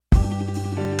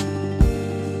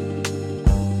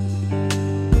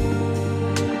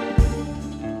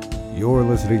You're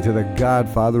listening to the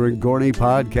Godfather and Gorney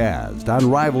podcast on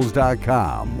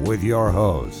Rivals.com with your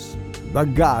hosts, the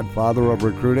Godfather of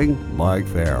Recruiting, Mike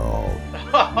Farrell.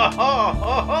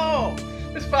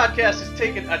 This podcast is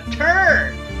taking a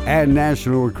turn. And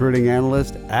National Recruiting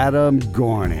Analyst, Adam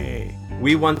Gorney.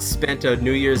 We once spent a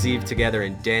New Year's Eve together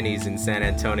in Denny's in San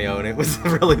Antonio, and it was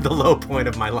really the low point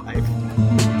of my life.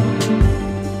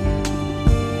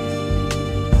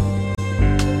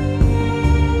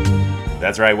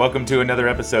 That's right. Welcome to another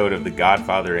episode of the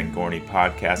Godfather and Gorney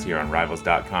podcast here on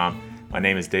Rivals.com. My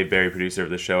name is Dave Berry, producer of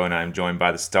the show, and I'm joined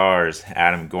by the stars,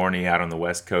 Adam Gorney out on the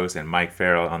West Coast and Mike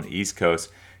Farrell on the East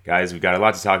Coast. Guys, we've got a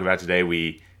lot to talk about today.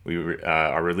 We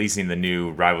are releasing the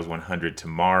new Rivals100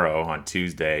 tomorrow on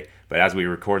Tuesday, but as we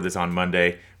record this on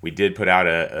Monday, we did put out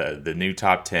the new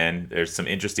top 10. There's some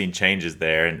interesting changes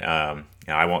there, and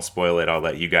I won't spoil it. I'll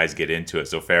let you guys get into it.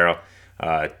 So Farrell,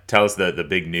 tell us the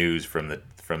big news from the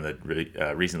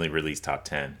recently released top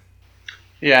 10.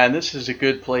 Yeah, and this is a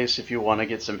good place if you want to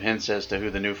get some hints as to who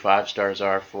the new 5 stars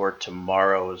are for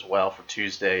tomorrow as well, for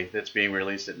Tuesday. That's being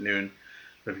released at noon.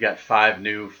 We've got 5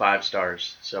 new 5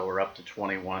 stars, so we're up to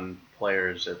 21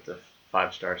 players at the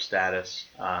 5-star status.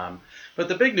 But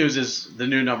the big news is the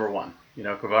new number 1. You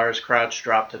know, Quavaris Crouch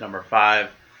dropped to number 5.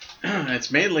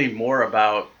 It's mainly more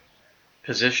about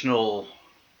positional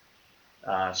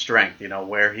strength, you know,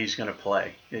 where he's going to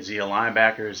play. Is he a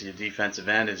linebacker? Is he a defensive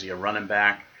end? Is he a running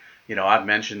back? You know, I've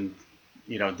mentioned,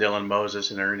 you know, Dylan Moses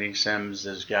and Ernie Sims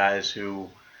as guys who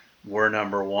were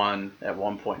number 1 at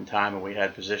one point in time, and we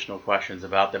had positional questions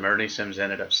about them. Ernie Sims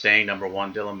ended up staying number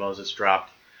 1. Dylan Moses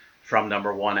dropped from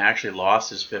number 1, actually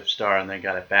lost his 5th star and then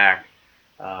got it back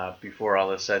before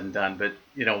all is said and done. But,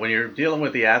 you know, when you're dealing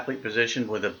with the athlete position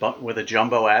with a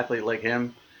jumbo athlete like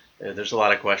him, there's a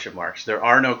lot of question marks. There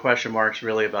are no question marks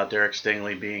really about Derek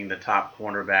Stingley being the top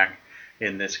cornerback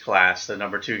in this class. The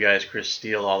number 2 guy is Chris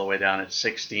Steele, all the way down at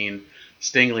 16.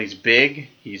 Stingley's big,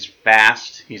 he's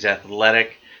fast, he's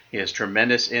athletic, he has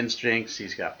tremendous instincts,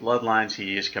 he's got bloodlines,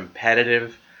 he is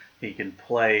competitive, he can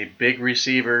play big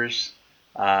receivers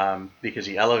because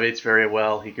he elevates very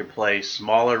well. He can play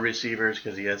smaller receivers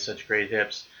because he has such great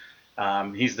hips.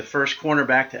 He's the first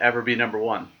cornerback to ever be number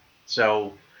 1.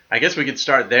 So I guess we could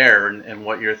start there and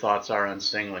what your thoughts are on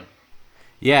Stingley.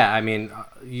 Yeah, I mean,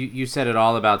 you said it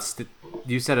all about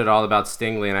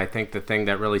Stingley, and I think the thing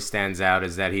that really stands out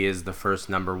is that he is the first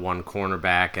number 1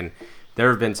 cornerback, and there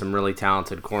have been some really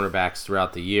talented cornerbacks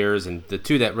throughout the years, and the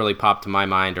 2 that really pop to my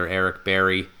mind are Eric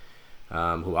Berry,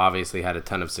 who obviously had a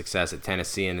ton of success at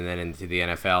Tennessee and then into the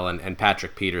NFL, and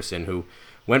Patrick Peterson, who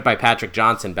went by Patrick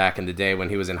Johnson back in the day when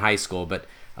he was in high school, but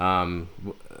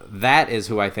that is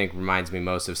who I think reminds me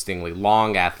most of Stingley.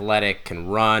 Long, athletic, can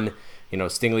run. You know,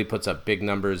 Stingley puts up big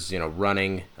numbers, you know,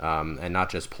 running and not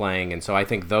just playing. And so I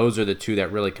think those are the 2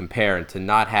 that really compare. And to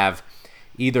not have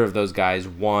either of those guys,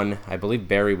 1, I believe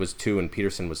Berry was 2 and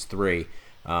Peterson was 3,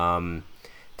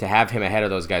 to have him ahead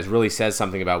of those guys really says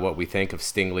something about what we think of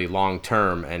Stingley long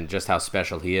term and just how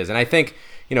special he is. And I think,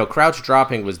 you know, Crouch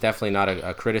dropping was definitely not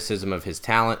a criticism of his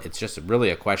talent. It's just really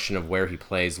a question of where he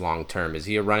plays long term. Is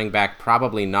he a running back?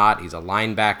 Probably not. He's a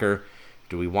linebacker.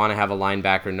 Do we want to have a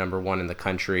linebacker number 1 in the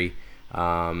country?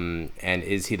 And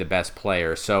is he the best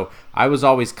player? So I was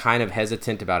always kind of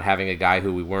hesitant about having a guy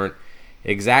who we weren't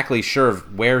exactly sure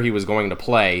of where he was going to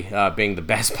play, being the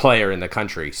best player in the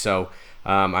country. So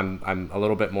I'm a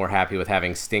little bit more happy with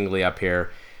having Stingley up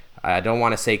here. I don't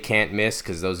want to say can't miss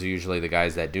because those are usually the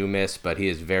guys that do miss, but he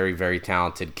is very, very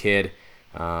talented kid.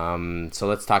 So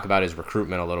let's talk about his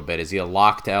recruitment a little bit. Is he a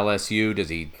lock to LSU? Does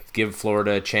he give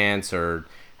Florida a chance, or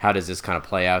how does this kind of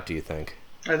play out, do you think?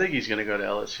 I think he's going to go to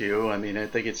LSU. I mean, I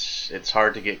think it's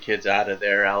hard to get kids out of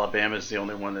there. Alabama's the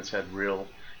only one that's had real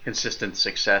consistent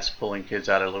success pulling kids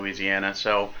out of Louisiana.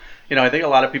 So, you know, I think a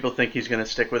lot of people think he's going to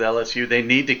stick with LSU. They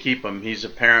need to keep him. He's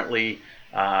apparently,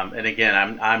 and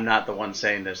again, I'm not the one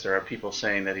saying this. There are people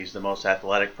saying that he's the most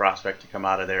athletic prospect to come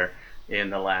out of there in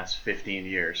the last 15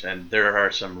 years. And there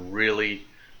are some really,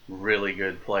 really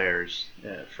good players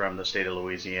from the state of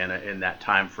Louisiana in that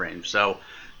time frame. So,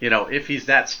 you know, if he's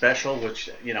that special, which,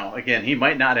 you know, again, he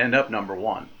might not end up number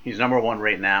 1. He's number 1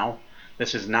 right now.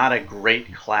 This is not a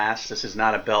great class. This is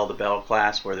not a bell-to-bell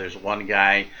class where there's one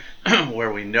guy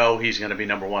where we know he's going to be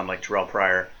number 1, like Terrell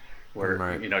Pryor, where,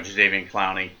 right, you know, Jadeveon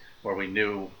Clowney, where we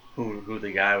knew who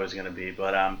the guy was going to be.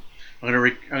 But I'm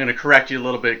going to correct you a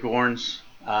little bit, Gorns.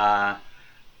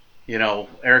 You know,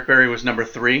 Eric Berry was number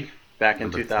 3 back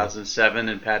in 2007,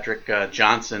 and Patrick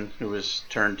Johnson, who was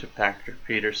turned to Patrick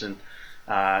Peterson,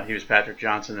 He was Patrick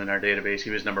Johnson in our database. He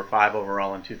was number 5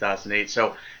 overall in 2008.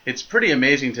 So it's pretty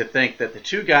amazing to think that the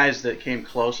two guys that came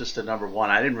closest to number 1,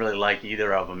 I didn't really like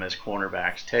either of them as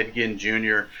cornerbacks. Ted Ginn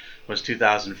Jr. was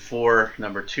 2004,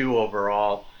 number 2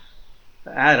 overall.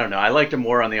 I don't know. I liked him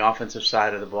more on the offensive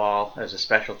side of the ball as a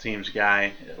special teams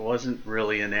guy. I wasn't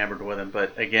really enamored with him,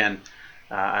 but again,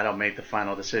 I don't make the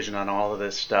final decision on all of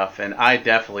this stuff. And I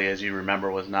definitely, as you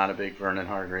remember, was not a big Vernon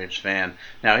Hargreaves fan.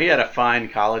 Now, he had a fine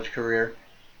college career,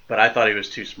 but I thought he was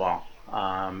too small.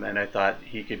 And I thought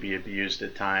he could be abused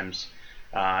at times.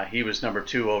 He was number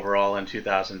 2 overall in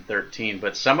 2013.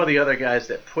 But some of the other guys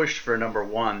that pushed for number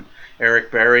 1,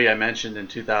 Eric Berry, I mentioned in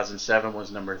 2007, was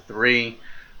number 3.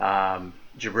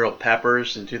 Jabril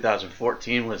Peppers in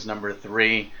 2014 was number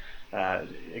 3. A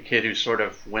kid who sort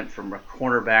of went from a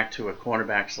cornerback to a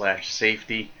cornerback /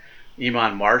 safety.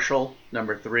 Iman Marshall,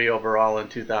 number 3 overall in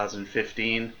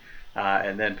 2015.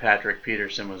 And then Patrick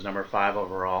Peterson was number 5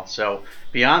 overall. So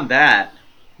beyond that,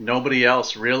 nobody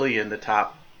else really in the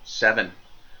top 7,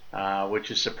 which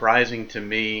is surprising to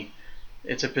me.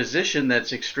 It's a position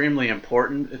that's extremely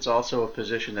important. It's also a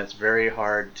position that's very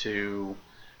hard to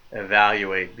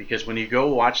evaluate because when you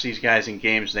go watch these guys in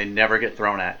games, they never get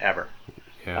thrown at, ever.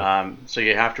 Yeah. So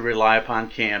you have to rely upon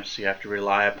camps. You have to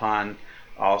rely upon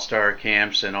all-star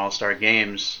camps and all-star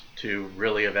games to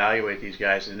really evaluate these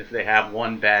guys. And if they have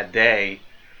one bad day,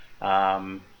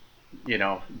 then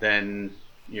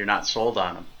you're not sold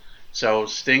on them. So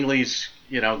Stingley's,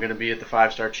 going to be at the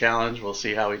 5-Star Challenge. We'll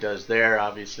see how he does there.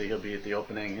 Obviously, he'll be at the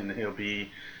opening, and he'll be,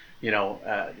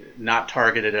 not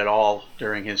targeted at all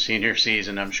during his senior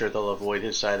season. I'm sure they'll avoid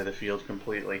his side of the field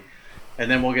completely. And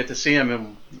then we'll get to see him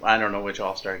in, I don't know which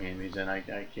All-Star game he's in. I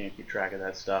can't keep track of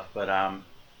that stuff. But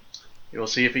we'll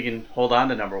see if he can hold on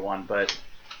to number 1. But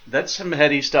that's some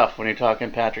heady stuff when you're talking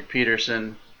Patrick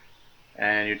Peterson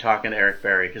and you're talking Eric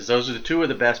Berry, because those are the 2 of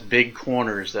the best big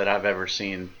corners that I've ever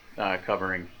seen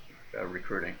covering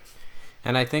recruiting.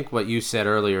 And I think what you said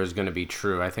earlier is going to be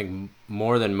true. I think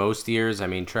more than most years,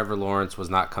 Trevor Lawrence was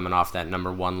not coming off that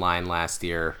number 1 line last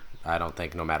year, I don't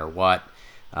think, no matter what.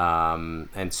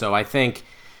 And so I think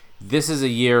this is a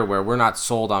year where we're not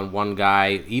sold on one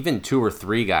guy, even 2 or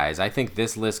 3 guys. I think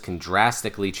this list can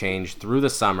drastically change through the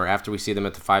summer after we see them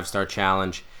at the 5-Star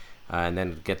Challenge and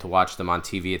then get to watch them on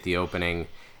TV at the opening.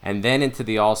 And then into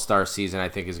the All-Star season, I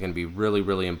think is going to be really,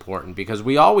 really important because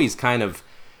we always kind of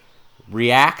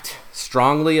react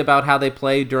strongly about how they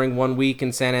play during 1 week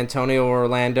in San Antonio or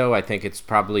Orlando. I think it's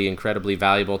probably incredibly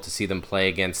valuable to see them play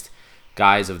against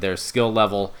guys of their skill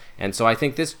level. And so I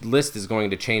think this list is going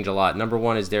to change a lot. Number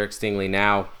 1 is Derek Stingley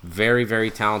now. Very, very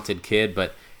talented kid,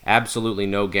 but absolutely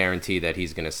no guarantee that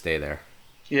he's going to stay there.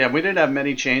 Yeah, we didn't have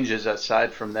many changes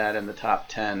aside from that in the top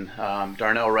 10.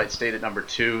 Darnell Wright stayed at number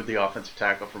 2, the offensive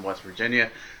tackle from West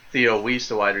Virginia. Theo Weiss,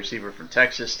 the wide receiver from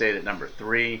Texas, stayed at number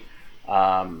 3.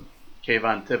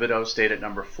 Kayvon Thibodeau stayed at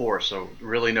number 4, so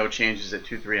really no changes at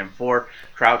 2, 3, and 4.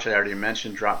 Crouch, I already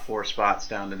mentioned, dropped 4 spots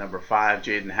down to number 5.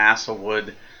 Jaden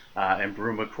Hasselwood and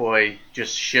Brew McCoy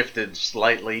just shifted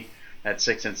slightly at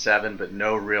 6 and 7, but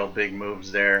no real big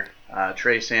moves there.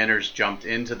 Trey Sanders jumped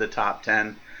into the top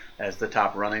 10 as the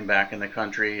top running back in the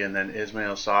country, and then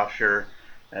Ismail Sofsher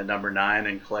at number 9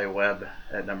 and Clay Webb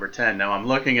at number 10. Now I'm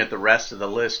looking at the rest of the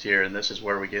list here, and this is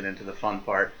where we get into the fun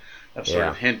part of sort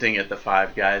of hinting at the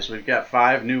 5 guys. We've got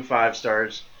 5 new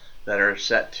 5-stars that are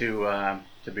set to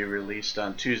be released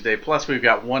on Tuesday. Plus, we've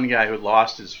got 1 guy who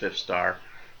lost his 5th star.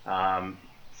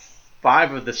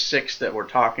 5 of the 6 that we're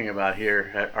talking about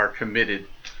here are committed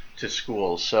to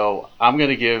schools. So I'm going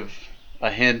to give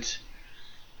a hint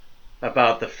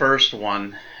about the first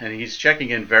one, and he's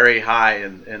checking in very high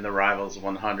in the Rivals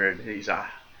 100. He's a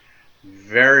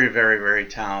very, very, very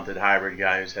talented hybrid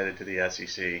guy who's headed to the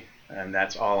SEC. And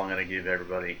that's all I'm going to give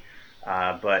everybody.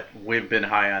 But we've been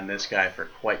high on this guy for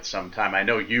quite some time. I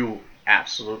know you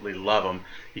absolutely love him.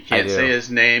 You can't say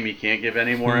his name. You can't give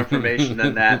any more information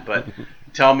than that. But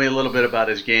tell me a little bit about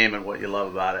his game and what you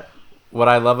love about it. What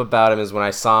I love about him is when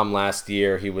I saw him last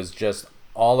year, he was just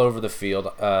all over the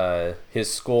field. His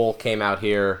school came out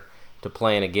here to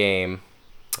play in a game.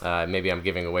 Maybe I'm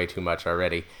giving away too much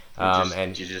already.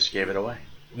 You just gave it away.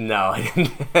 No,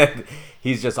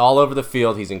 he's just all over the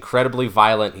field. He's incredibly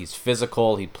violent. He's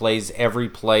physical. He plays every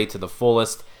play to the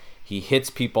fullest. He hits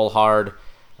people hard.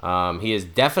 He is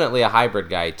definitely a hybrid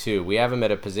guy too. We have him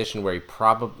at a position where he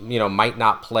probably, might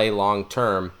not play long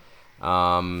term.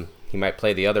 He might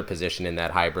play the other position in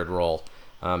that hybrid role,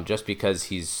 just because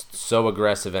he's so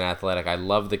aggressive and athletic. I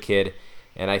love the kid,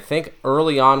 and I think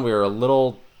early on we were a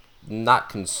little not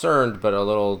concerned, but a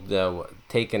little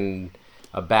taken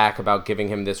aback about giving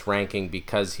him this ranking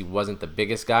because he wasn't the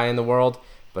biggest guy in the world,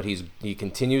 but he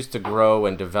continues to grow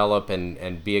and develop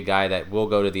and be a guy that will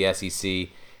go to the SEC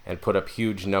and put up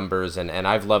huge numbers. And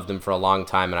I've loved him for a long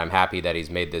time, and I'm happy that he's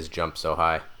made this jump so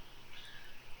high.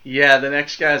 Yeah, the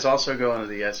next guy is also going to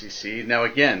the SEC. Now,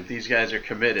 again, these guys are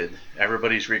committed.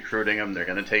 Everybody's recruiting them. They're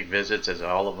going to take visits, as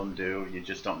all of them do. You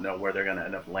just don't know where they're going to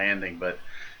end up landing. But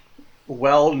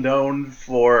well known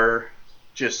for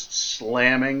just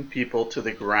slamming people to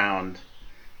the ground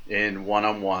in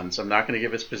one-on-ones. I'm not going to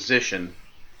give his position,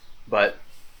 but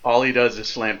all he does is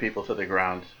slam people to the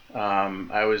ground.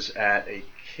 I was at a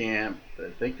camp,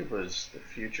 I think it was the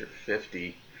Future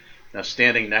 50, now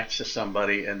standing next to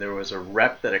somebody, and there was a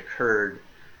rep that occurred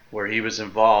where he was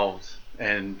involved,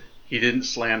 and he didn't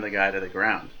slam the guy to the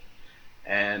ground.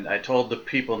 And I told the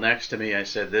people next to me, I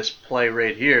said, this play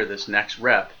right here, this next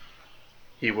rep,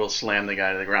 he will slam the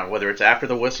guy to the ground, whether it's after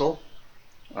the whistle,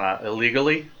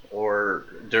 illegally, or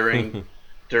during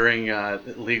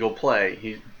legal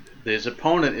play. His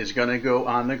opponent is going to go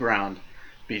on the ground,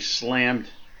 be slammed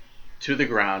to the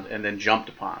ground, and then jumped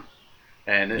upon.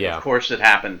 And of course it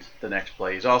happened the next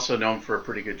play. He's also known for a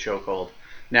pretty good chokehold.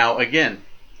 Now, again,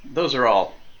 those are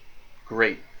all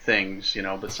great things,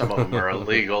 but some of them are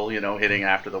illegal. Hitting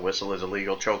after the whistle is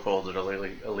illegal. Chokeholds are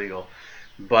illegal.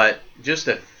 But just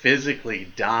a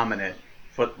physically dominant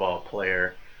football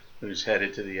player who's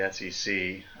headed to the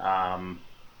SEC.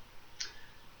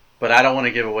 But I don't want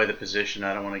to give away the position.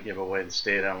 I don't want to give away the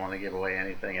state. I don't want to give away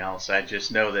anything else. I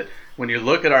just know that when you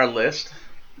look at our list,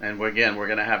 and we're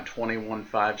going to have 21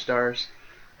 5-stars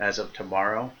as of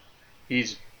tomorrow,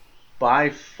 he's by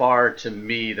far, to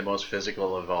me, the most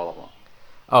physical of all of them.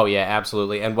 Oh, yeah,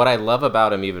 absolutely. And what I love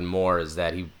about him even more is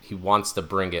that he wants to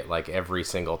bring it like every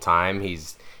single time.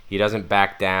 He doesn't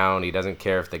back down. He doesn't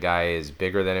care if the guy is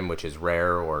bigger than him, which is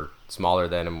rare, or smaller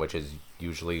than him, which is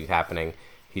usually happening.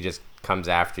 He just comes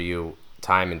after you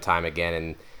time and time again.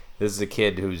 And this is a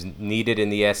kid who's needed in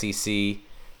the SEC.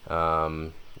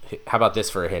 How about this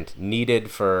for a hint?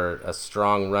 Needed for a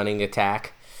strong running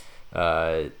attack,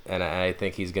 and I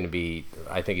think he's going to be.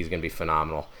 I think he's going to be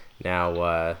phenomenal.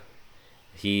 Now,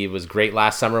 he was great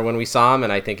last summer when we saw him,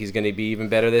 and I think he's going to be even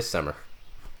better this summer.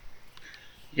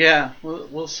 Yeah,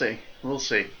 we'll see. We'll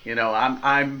see. Am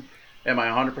I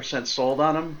 100% sold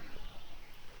on him?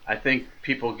 I think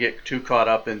people get too caught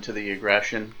up into the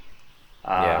aggression.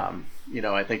 I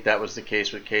think that was the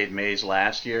case with Cade Mays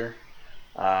last year,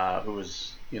 who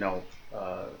was a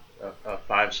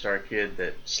 5-star kid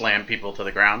that slammed people to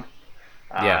the ground.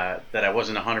 That I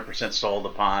wasn't 100% sold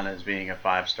upon as being a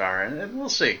 5-star, and we'll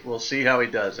see. We'll see how he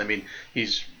does. I mean,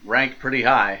 he's ranked pretty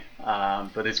high,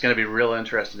 but it's going to be real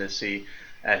interesting to see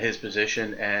at his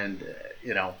position and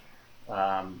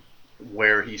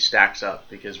where he stacks up,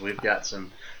 because we've got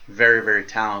some very, very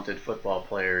talented football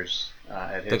players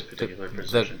at his particular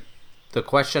position. The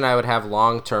question I would have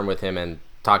long term with him, and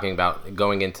talking about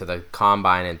going into the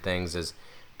combine and things, is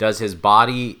does his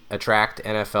body attract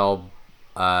NFL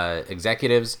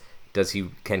executives?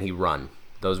 Can he run?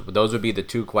 Those would be the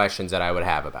two questions that I would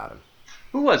have about him.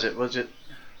 Who was it?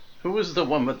 Who was the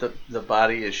one with the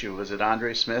body issue? Was it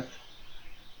Andre Smith?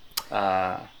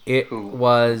 I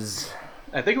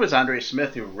think it was Andre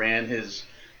Smith who ran his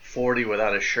 40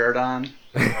 without a shirt on.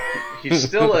 He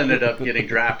still ended up getting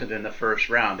drafted in the first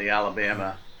round, the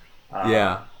Alabama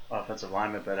offensive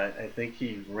lineman, but I think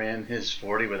he ran his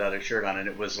 40 without a shirt on, and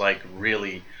it was like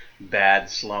really bad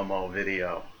slow-mo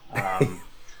video. Right.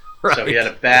 So he had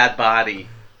a bad body,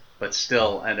 but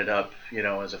still ended up,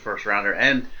 as a first rounder,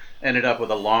 and ended up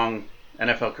with a long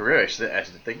NFL career. I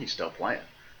think he's still playing.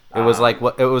 It was like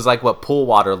what pool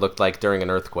water looked like during an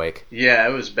earthquake. Yeah,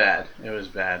 it was bad.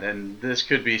 And this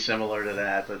could be similar to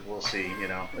that, but we'll see.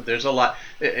 There's a lot.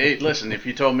 Hey, listen, if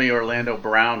you told me Orlando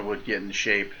Brown would get in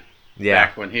shape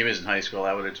back when he was in high school,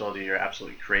 I would have told you you're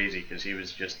absolutely crazy, because he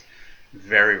was just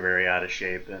very, very out of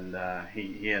shape, and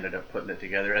he ended up putting it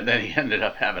together, and then he ended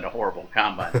up having a horrible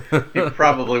combine. He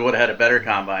probably would have had a better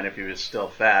combine if he was still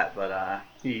fat, but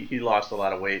he lost a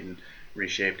lot of weight and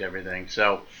reshaped everything.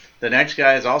 So the next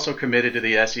guy is also committed to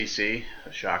the SEC.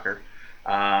 A shocker.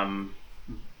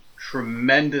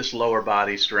 Tremendous lower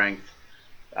body strength,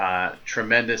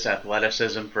 tremendous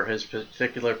athleticism for his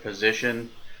particular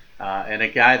position, and a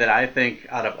guy that I think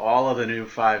out of all of the new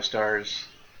 5-stars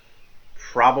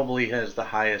probably has the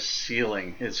highest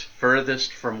ceiling. Is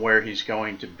furthest from where he's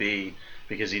going to be,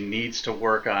 because he needs to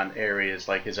work on areas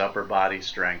like his upper body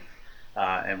strength,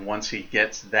 and once he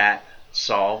gets that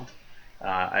solved,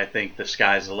 I think the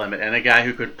sky's the limit, and a guy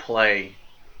who could play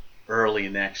early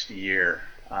next year.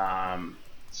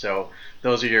 So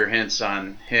those are your hints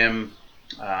on him.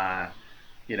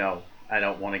 I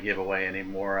don't want to give away any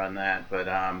more on that, but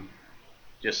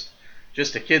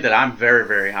just a kid that I'm very,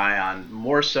 very high on,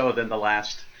 more so than the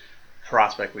last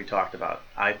prospect we talked about.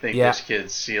 I think this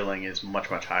kid's ceiling is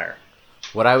much, much higher.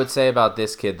 What I would say about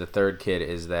this kid, the third kid,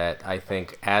 is that I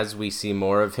think as we see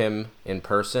more of him in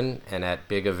person and at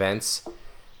big events,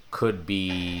 could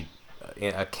be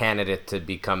a candidate to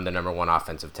become the number one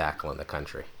offensive tackle in the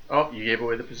country. Oh, you gave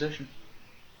away the position.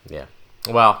 Yeah.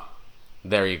 Well,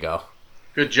 there you go.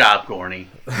 Good job, Gorney.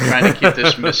 Trying to keep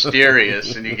this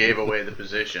mysterious, and you gave away the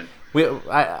position.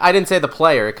 I didn't say the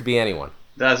player. It could be anyone.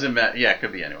 Doesn't matter. Yeah, it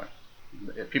could be anyone.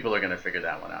 People are going to figure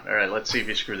that one out. All right, let's see if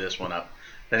you screw this one up.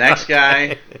 The next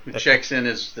guy who checks in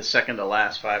is the second to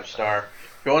last 5-star.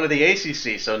 Going to the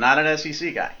ACC, so not an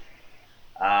SEC guy.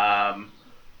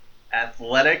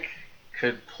 Athletic,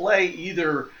 could play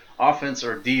either offense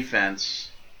or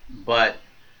defense, but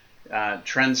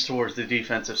trends towards the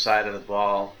defensive side of the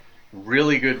ball.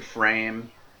 Really good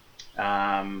frame,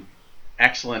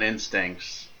 excellent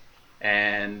instincts,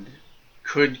 and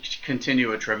could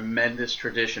continue a tremendous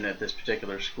tradition at this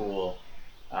particular school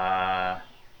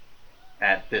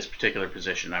at this particular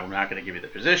position. I'm not going to give you the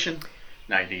position,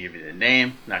 not going to give you the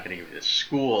name, not going to give you the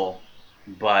school,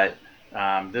 but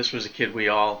this was a kid we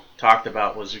all talked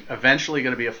about was eventually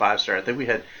going to be a 5-star. I think we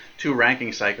had 2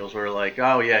 ranking cycles where we were like,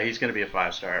 oh yeah, he's going to be a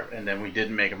 5-star, and then we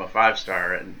didn't make him a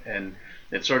 5-star, and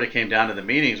it sort of came down to the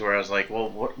meetings where I was like, well,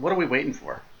 what are we waiting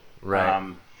for?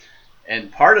 Right.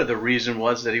 And part of the reason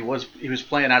was that he was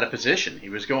playing out of position. He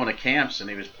was going to camps and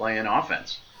he was playing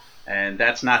offense, and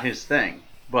that's not his thing.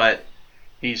 But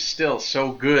he's still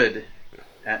so good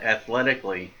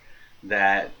athletically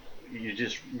that you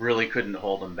just really couldn't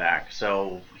hold him back.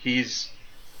 So he's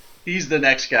the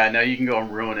next guy. Now you can go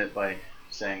and ruin it by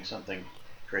saying something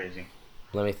crazy.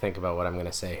 Let me think about what I'm going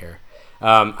to say here.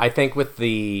 I think with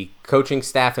the coaching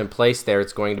staff in place there,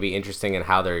 it's going to be interesting in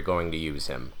how they're going to use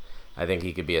him. I think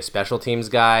he could be a special teams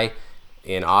guy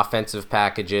in offensive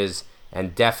packages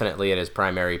and definitely at his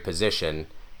primary position.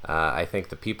 I think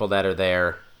the people that are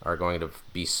there are going to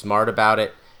be smart about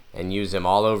it and use him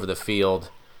all over the field.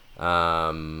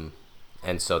 And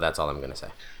so that's all I'm going to say.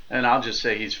 And I'll just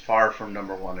say he's far from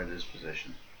number one at his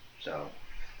position. So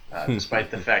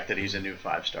despite the fact that he's a new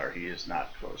 5-star, he is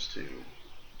not close to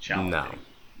challenging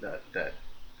that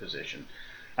position.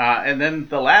 And then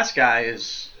the last guy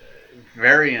is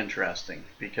very interesting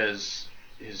because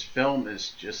his film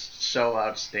is just so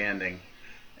outstanding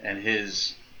and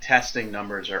his testing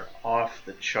numbers are off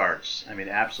the charts. I mean,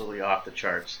 absolutely off the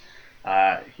charts.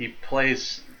 He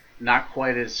plays not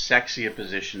quite as sexy a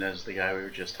position as the guy we were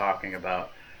just talking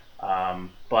about,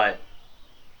 but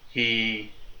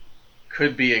he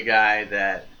could be a guy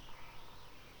that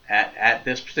at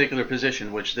this particular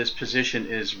position, which this position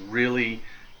is really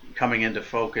coming into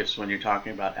focus when you're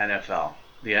talking about NFL.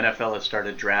 The NFL has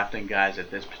started drafting guys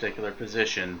at this particular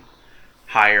position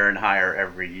higher and higher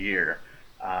every year.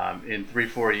 In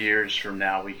 3-4 years from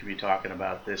now, we could be talking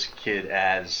about this kid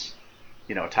as,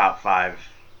 top 5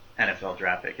 NFL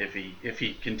draft pick if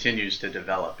he continues to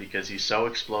develop, because he's so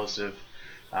explosive,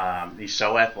 he's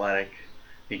so athletic,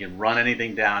 he can run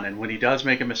anything down, and when he does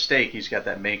make a mistake, he's got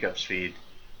that makeup speed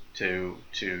to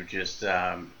just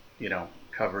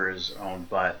cover his own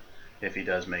butt if he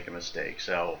does make a mistake.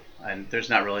 So, and there's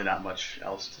not much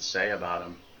else to say about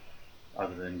him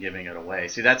other than giving it away.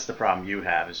 See, that's the problem you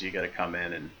have, is you got to come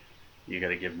in and you got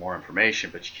to give more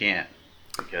information, but you can't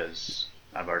because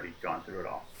I've already gone through it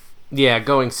all. Yeah,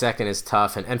 going second is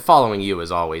tough, and following you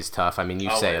is always tough. I mean, you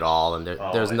Always. say it all, and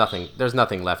there's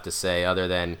nothing left to say other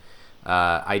than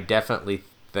I definitely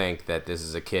think that this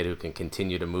is a kid who can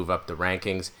continue to move up the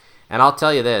rankings. And I'll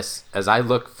tell you this, as I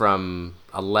look from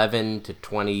 11 to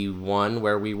 21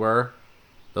 where we were,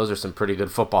 those are some pretty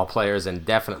good football players and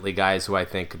definitely guys who I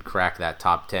think could crack that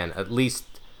top 10, at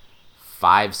least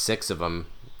 5-6 of them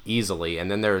easily. And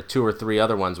then there are 2 or 3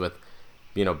 other ones with,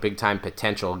 big time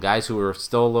potential, guys who are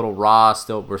still a little raw,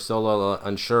 we're still a little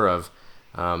unsure of,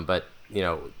 but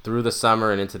through the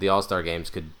summer and into the All-Star games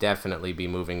could definitely be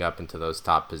moving up into those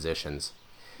top positions.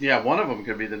 Yeah, one of them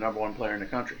could be the number 1 player in the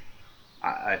country,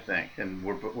 I think, and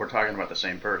we're talking about the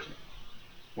same person.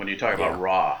 When you talk about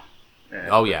raw,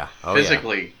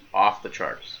 physically off the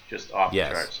charts, just off the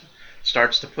charts,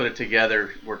 starts to put it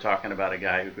together. We're talking about a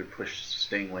guy who could push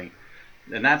Stingley,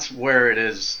 and that's where it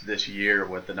is this year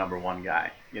with the number 1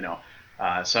 guy.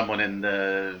 Someone in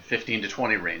the 15 to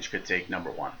 20 range could take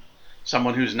number 1.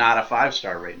 Someone who's not a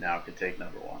 5-star right now could take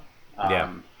number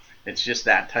 1. It's just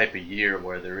that type of year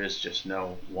where there is just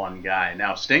no one guy.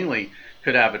 Now, Stingley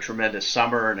could have a tremendous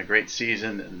summer and a great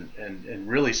season and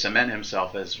really cement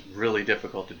himself as really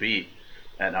difficult to beat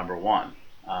at number 1.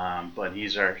 But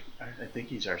I think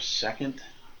he's our second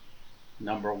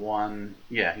number one.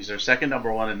 Yeah, he's our second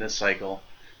number one in this cycle.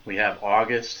 We have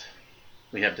August,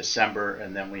 we have December,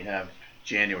 and then we have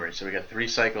January. So we got 3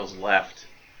 cycles left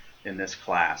in this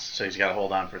class. So he's got to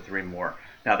hold on for 3 more.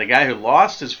 Now the guy who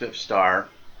lost his 5th star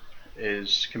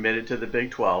is committed to the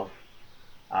Big 12.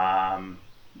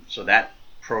 So that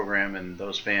program and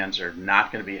those fans are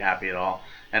not going to be happy at all.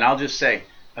 And I'll just say,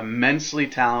 immensely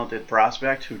talented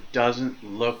prospect who doesn't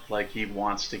look like he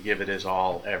wants to give it his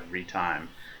all every time.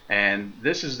 And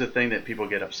this is the thing that people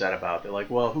get upset about. They're like,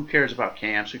 well, who cares about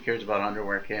camps? Who cares about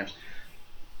underwear camps?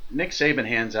 Nick Saban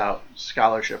hands out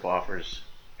scholarship offers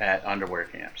at underwear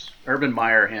camps. Urban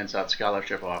Meyer hands out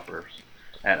scholarship offers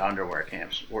at underwear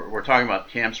camps. We're talking about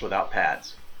camps without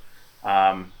pads.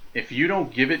 If you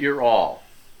don't give it your all,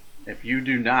 if you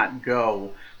do not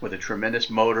go with a tremendous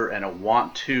motor and a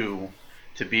want to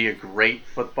be a great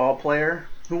football player,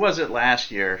 who was it last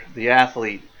year? The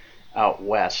athlete out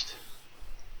west.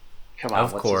 Come on,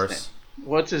 of course.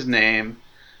 What's his name?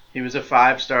 He was a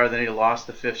 5-star, then he lost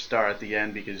the 5th star at the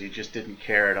end because he just didn't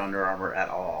care at Under Armour at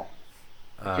all.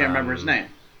 I can't remember his name.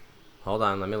 Hold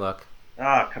on, let me look.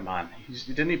 Oh, come on.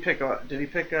 Did he pick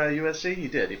USC? He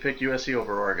did. He picked USC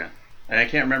over Oregon. And I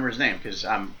can't remember his name because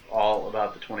I'm all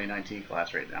about the 2019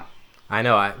 class right now. I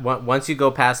know. Once you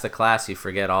go past the class, you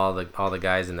forget all the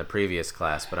guys in the previous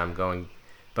class. But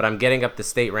I'm getting up the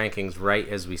state rankings right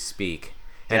as we speak.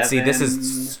 And see, this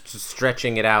is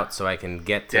stretching it out so I can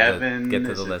get to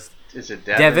the list. Is it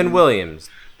Devin? Devin Williams.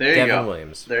 There you go.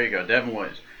 Williams. There you go, Devin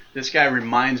Williams. This guy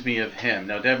reminds me of him.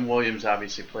 Now, Devin Williams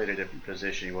obviously played a different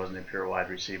position. He wasn't a pure wide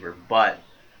receiver. But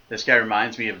this guy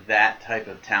reminds me of that type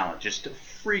of talent. Just a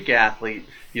freak athlete.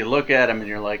 You look at him and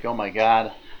you're like, oh, my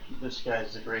God, this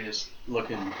guy's the greatest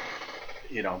looking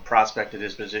prospect at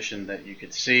his position that you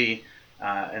could see.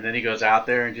 And then he goes out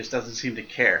there and just doesn't seem to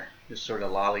care. Just sort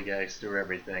of lollygags through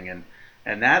everything.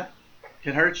 And that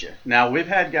can hurt you. Now, we've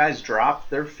had guys drop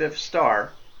their 5th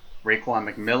star.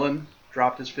 Raekwon McMillan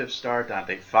dropped his 5th star.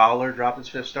 Dante Fowler dropped his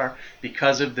 5th star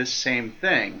because of this same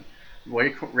thing.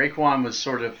 Raekwon was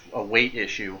sort of a weight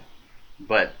issue.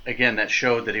 But, again, that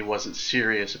showed that he wasn't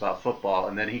serious about football.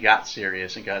 And then he got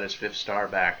serious and got his 5th star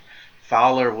back.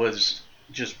 Fowler was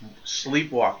just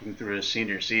sleepwalking through his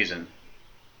senior season.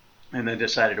 And then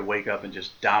decided to wake up and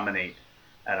just dominate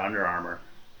at Under Armour.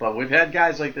 But we've had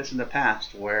guys like this in the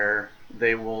past where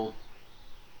they will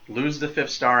lose the 5th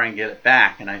star and get it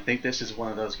back. And I think this is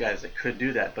one of those guys that could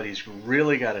do that. But he's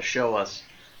really got to show us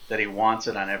that he wants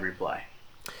it on every play.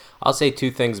 I'll say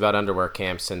 2 things about underwear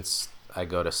camps since I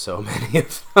go to so many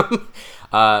of them.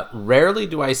 Rarely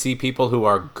do I see people who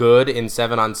are good in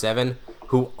 7-on-7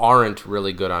 who aren't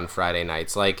really good on Friday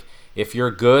nights. Like, if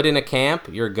you're good in a camp,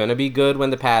 you're going to be good when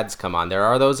the pads come on. There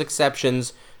are those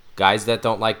exceptions. Guys that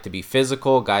don't like to be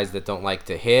physical, guys that don't like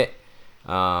to hit,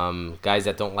 guys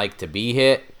that don't like to be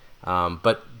hit.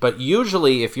 But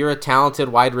usually, if you're a talented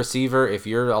wide receiver, if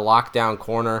you're a lockdown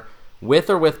corner, with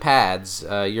or with pads,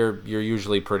 you're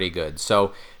usually pretty good.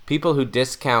 So people who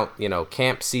discount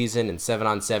camp season and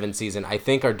 7-on-7 season, I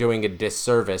think are doing a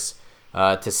disservice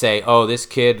to say, oh, this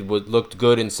kid looked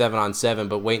good in 7-on-7,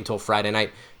 but wait until Friday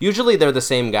night. Usually they're the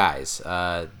same guys.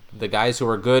 The guys who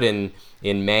are good in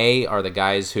May are the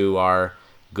guys who are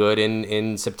good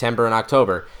in September and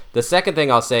October. The second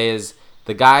thing I'll say is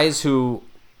the guys who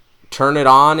turn it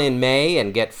on in May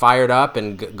and get fired up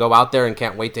and go out there and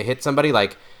can't wait to hit somebody,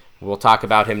 like we'll talk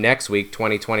about him next week,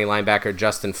 2020 linebacker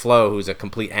Justin Flo, who's a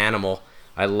complete animal.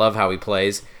 I love how he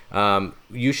plays.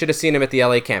 You should have seen him at the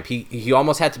LA camp. He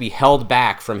almost had to be held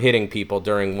back from hitting people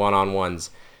during one-on-ones.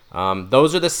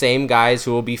 Those are the same guys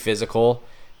who will be physical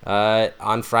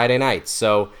on Friday nights.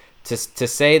 So to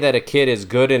say that a kid is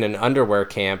good in an underwear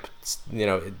camp,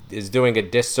 is doing a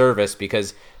disservice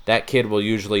because that kid will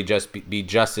usually just be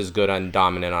just as good and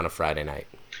dominant on a Friday night.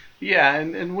 Yeah,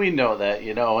 and we know that,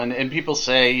 and people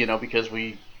say, because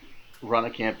we run a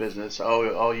camp business,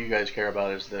 all you guys care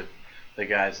about is the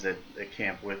guys that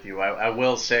camp with you. I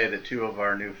will say that 2 of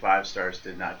our new 5-stars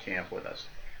did not camp with us.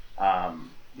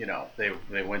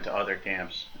 They went to other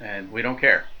camps, and we don't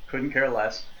care. Couldn't care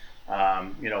less.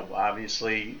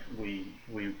 Obviously we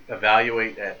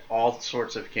evaluate at all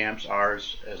sorts of camps,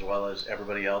 ours as well as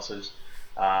everybody else's.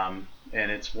 And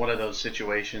it's one of those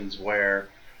situations where,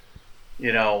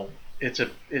 it's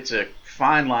a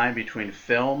fine line between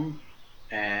film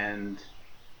and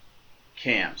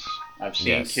camps. I've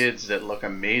seen kids that look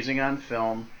amazing on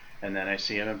film, and then I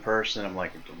see them in person. I'm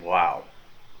like, wow,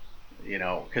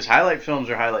 because highlight films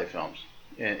are highlight films,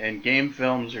 and game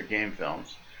films are game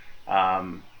films.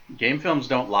 Game films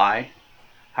don't lie.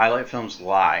 Highlight films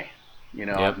lie.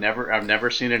 Yep. I've never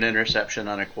seen an interception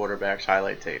on a quarterback's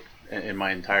highlight tape in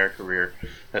my entire career.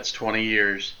 That's 20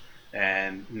 years,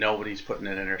 and nobody's putting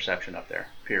an interception up there.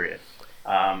 Period.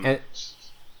 And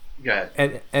Go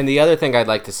ahead. and the other thing I'd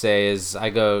like to say is we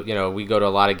go to a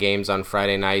lot of games on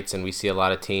Friday nights and we see a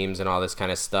lot of teams and all this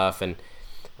kind of stuff, and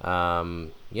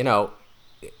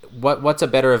what's a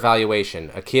better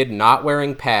evaluation? A kid not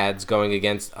wearing pads going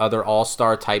against other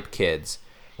all-star type kids,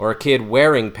 or a kid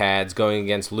wearing pads going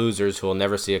against losers who will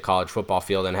never see a college football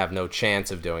field and have no chance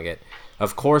of doing it?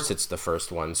 Of course it's the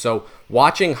first one. So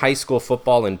watching high school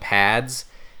football in pads,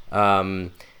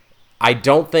 I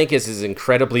don't think is as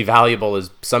incredibly valuable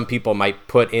as some people might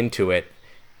put into it.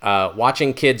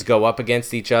 Watching kids go up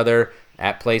against each other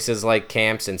at places like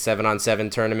camps and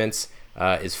 7-on-7 tournaments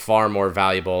is far more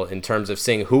valuable in terms of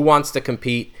seeing who wants to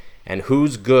compete and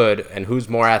who's good and who's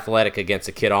more athletic against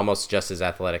a kid almost just as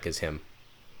athletic as him.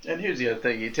 And here's the other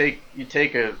thing: you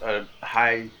take a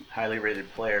highly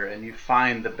rated player and you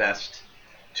find the best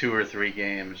 2 or 3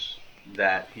 games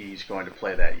that he's going to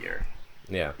play that year.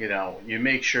 Yeah. You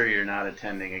make sure you're not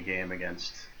attending a game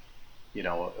against,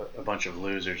 a bunch of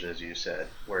losers, as you said,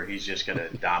 where he's just going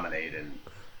to dominate, and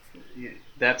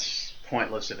that's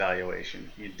pointless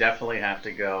evaluation. You definitely have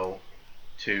to go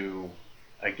to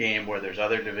a game where there's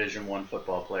other Division I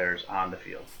football players on the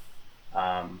field.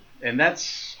 And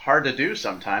that's hard to do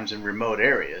sometimes in remote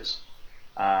areas.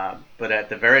 But at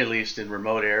the very least, in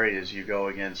remote areas, you go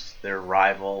against their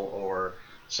rival or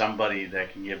somebody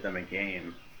that can give them a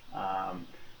game.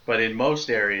 But in most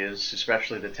areas,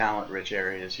 especially the talent-rich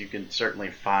areas, you can certainly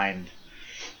find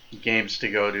games to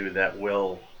go to that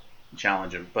will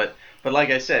challenge them. But like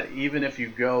I said, even if you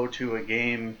go to a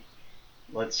game,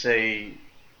 let's say,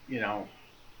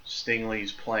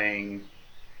 Stingley's playing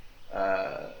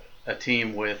a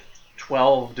team with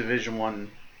 12 Division I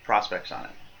prospects on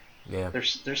it. Yeah.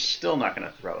 They're still not going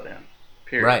to throw it in.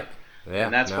 Period. Right. Yeah.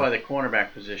 And that's why the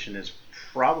cornerback position is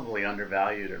probably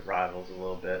undervalued at Rivals a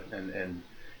little bit. And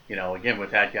again,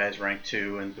 we've had guys ranked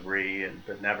 2 and 3,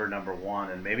 but never number 1.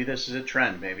 And maybe this is a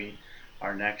trend. Maybe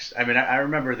our next. I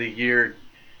remember the year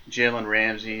Jalen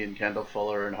Ramsey and Kendall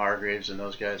Fuller and Hargraves and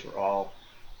those guys were all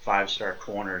 5-star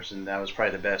corners, and that was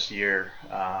probably the best year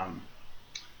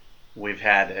we've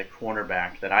had a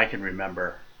cornerback that I can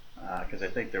remember, because I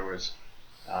think there was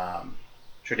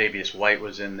Tre'Davious White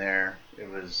was in there. It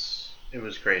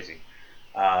was crazy,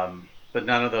 but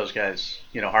none of those guys.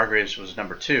 Hargraves was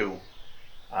number 2,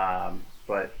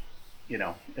 but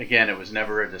again, it was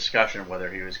never a discussion whether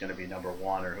he was going to be number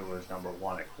 1 or who was number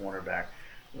 1 at cornerback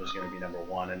was going to be number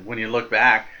 1. And when you look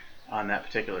back on that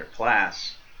particular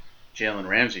class, Jalen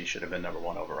Ramsey should have been number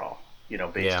 1 overall.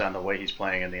 Based on the way he's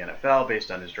playing in the NFL,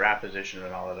 based on his draft position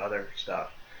and all that other stuff.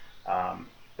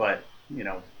 But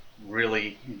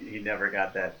really, he never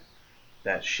got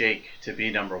that shake to be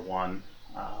number 1,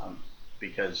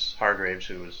 because Hargraves,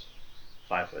 who was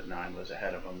 5'9", was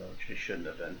ahead of him, though he shouldn't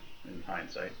have been in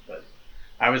hindsight. But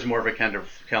I was more of a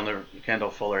Kendall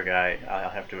Fuller guy, I'll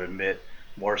have to admit,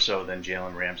 more so than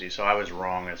Jalen Ramsey. So I was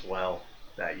wrong as well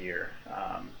that year.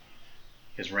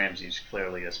 Because Ramsey's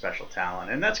clearly a special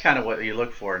talent. And that's kind of what you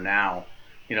look for now.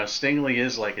 Stingley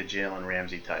is like a Jalen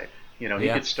Ramsey type. He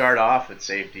could start off at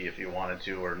safety if you wanted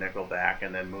to, or nickel back,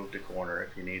 and then move to corner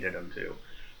if you needed him to.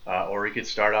 Or he could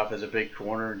start off as a big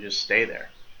corner and just stay there.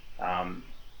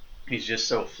 He's just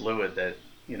so fluid that,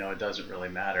 it doesn't really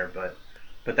matter.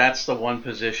 But that's the one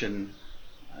position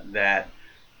that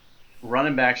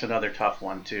running back's another tough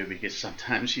one, too, because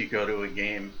sometimes you go to a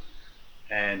game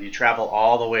and you travel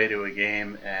all the way to a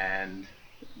game, and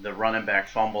the running back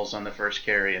fumbles on the first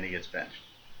carry and he gets benched.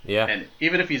 Yeah. And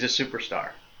even if he's a superstar,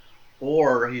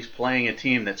 or he's playing a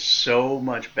team that's so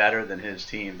much better than his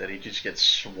team that he just gets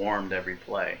swarmed every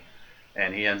play,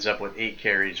 and he ends up with 8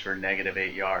 carries for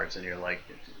 -8 yards, and you're like,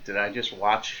 did I just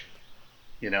watch,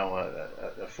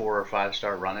 a 4 or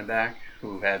 5-star running back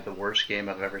who had the worst game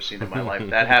I've ever seen in my life?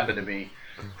 That happened to me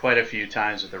quite a few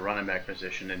times at the running back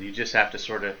position, and you just have to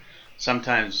sort of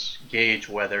sometimes gauge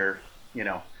whether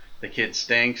the kid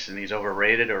stinks and he's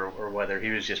overrated, or whether he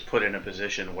was just put in a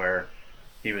position where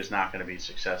he was not going to be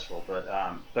successful. But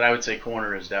I would say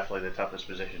corner is definitely the toughest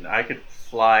position. I could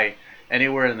fly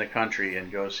anywhere in the country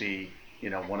and go see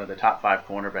one of the top 5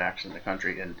 cornerbacks in the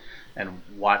country and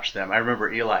watch them. I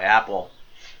remember Eli Apple.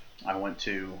 I went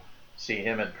to see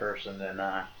him in person, and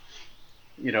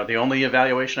the only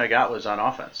evaluation I got was on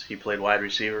offense. He played wide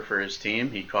receiver for his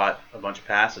team. He caught a bunch of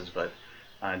passes, but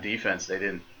on defense, they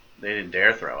didn't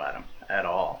dare throw at him at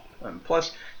all. And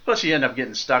plus you end up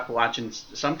getting stuck watching.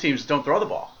 Some teams don't throw the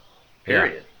ball.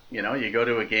 Period. Yeah. You go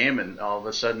to a game and all of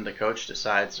a sudden the coach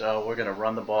decides, we're going to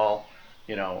run the ball,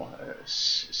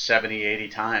 70, 80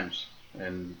 times,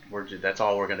 and that's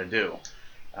all we're going to do.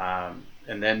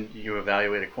 And then you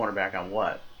evaluate a cornerback on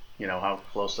what? How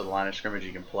close to the line of scrimmage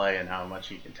he can play and how much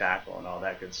he can tackle and all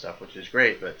that good stuff, which is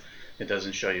great, but it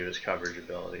doesn't show you his coverage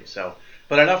ability. So,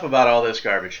 but enough about all this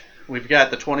garbage. We've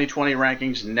got the 2020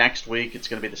 rankings next week. It's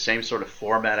going to be the same sort of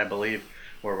format, I believe,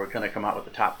 where we're going to come out with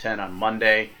the top 10 on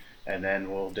Monday, and then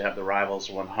we'll have the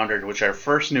Rivals 100, which our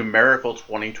first numerical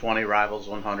 2020 Rivals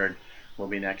 100 will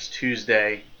be next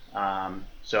Tuesday.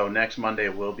 So next Monday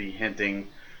we'll be hinting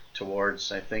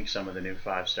towards, I think, some of the new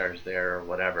 5-stars there or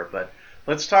whatever. But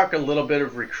let's talk a little bit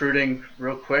of recruiting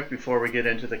real quick before we get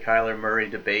into the Kyler Murray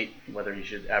debate, whether he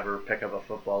should ever pick up a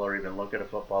football or even look at a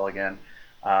football again.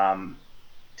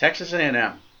 Texas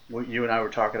A&M, you and I were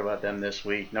talking about them this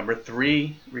week. Number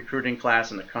 3 recruiting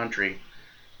class in the country.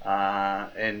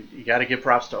 And you got to give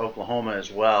props to Oklahoma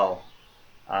as well.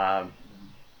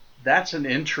 That's an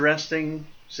interesting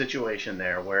situation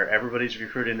there where everybody's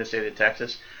recruiting the state of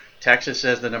Texas. Texas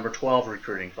has the number 12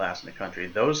 recruiting class in the country.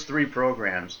 Those 3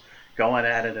 programs going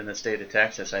at it in the state of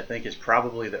Texas, I think, is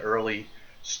probably the early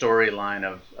storyline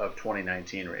of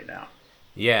 2019 right now.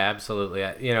 Yeah, absolutely.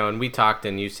 And we talked,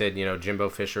 and you said, Jimbo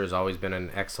Fisher has always been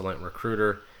an excellent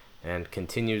recruiter and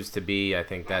continues to be. I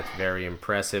think that's very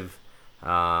impressive.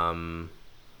 But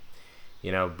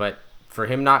for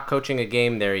him not coaching a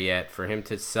game there yet, for him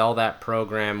to sell that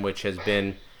program, which has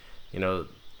been,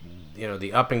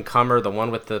 the up-and-comer, the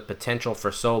one with the potential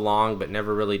for so long but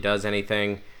never really does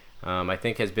anything, I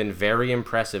think has been very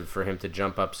impressive for him to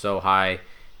jump up so high.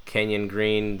 Kenyon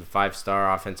Green, the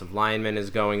 5-star offensive lineman,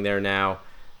 is going there now.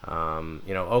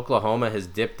 Oklahoma has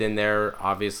dipped in there,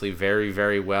 obviously, very,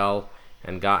 very well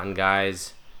and gotten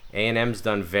guys. A&M's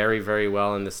done very, very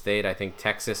well in the state. I think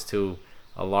Texas, to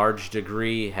a large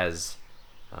degree, has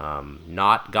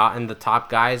not gotten the top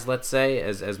guys, let's say,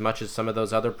 as much as some of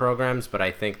those other programs, but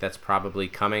I think that's probably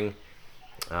coming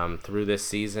through this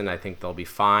season. I think they'll be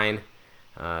fine.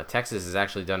 Texas has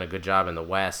actually done a good job in the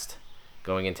West,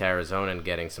 going into Arizona and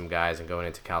getting some guys, and going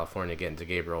into California, getting to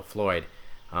Gabriel Floyd.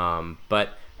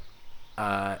 But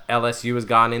LSU has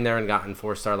gone in there and gotten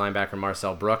 4-star linebacker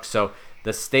Marcel Brooks. So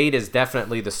the state is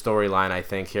definitely the storyline, I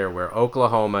think, here, where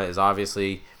Oklahoma is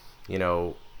obviously,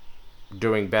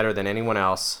 doing better than anyone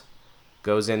else,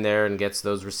 goes in there and gets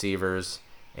those receivers.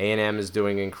 A&M is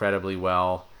doing incredibly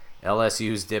well.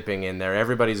 LSU's dipping in there.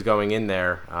 Everybody's going in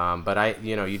there. But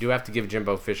you do have to give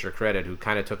Jimbo Fisher credit, who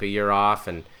kind of took a year off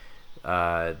and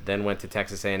then went to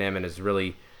Texas A&M and has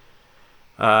really,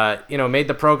 made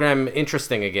the program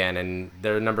interesting again. And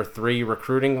they're number 3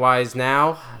 recruiting-wise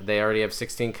now. They already have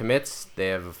 16 commits. They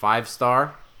have a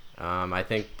 5-star. I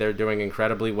think they're doing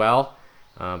incredibly well.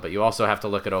 But you also have to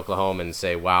look at Oklahoma and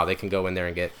say, wow, they can go in there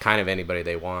and get kind of anybody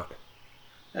they want.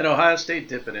 And Ohio State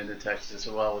dipping into Texas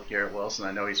as well with Garrett Wilson.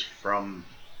 I know he's from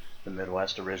the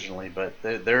Midwest originally, but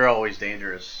they're always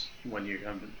dangerous when you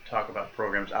talk about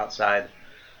programs outside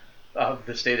of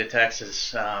the state of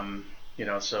Texas.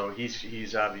 So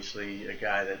he's obviously a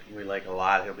guy that we like a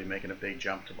lot. He'll be making a big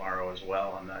jump tomorrow as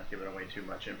well. I'm not giving away too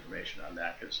much information on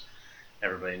that because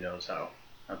everybody knows how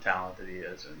talented he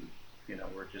is, and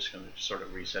we're just going to sort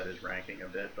of reset his ranking a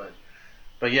bit.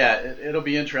 But yeah, it'll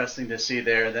be interesting to see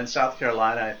there. And then South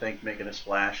Carolina, I think, making a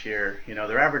splash here.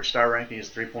 Their average star ranking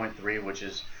is 3.3, which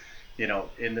is,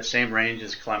 in the same range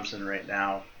as Clemson right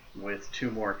now with 2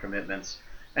 more commitments.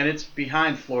 And it's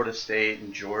behind Florida State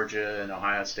and Georgia and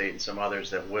Ohio State and some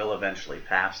others that will eventually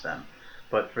pass them.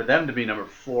 But for them to be number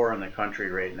 4 in the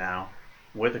country right now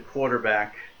with a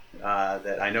quarterback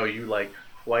that I know you like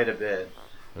quite a bit,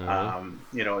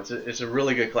 it's a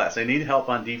really good class. They need help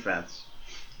on defense.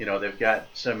 They've got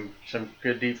some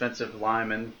good defensive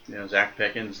linemen. Zach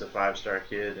Pickens, the 5-star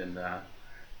kid, and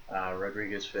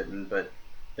Rodriguez Fitton, but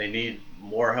they need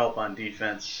more help on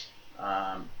defense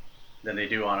than they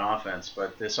do on offense.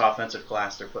 But this offensive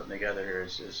class they're putting together here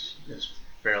is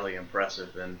fairly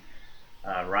impressive. And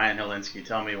Ryan Helinski,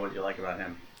 tell me what you like about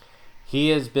him. He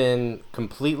has been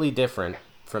completely different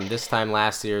from this time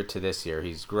last year to this year.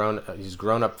 He's grown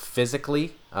up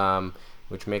physically,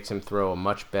 which makes him throw a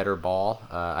much better ball.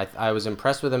 I was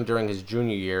impressed with him during his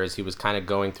junior year as he was kind of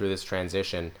going through this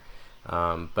transition,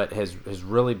 but has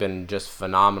really been just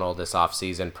phenomenal this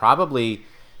offseason. Probably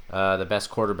the best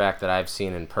quarterback that I've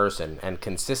seen in person, and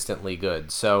consistently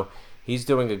good. So he's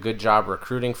doing a good job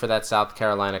recruiting for that South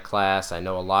Carolina class. I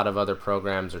know a lot of other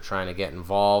programs are trying to get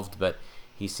involved, but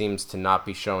he seems to not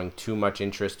be showing too much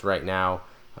interest right now.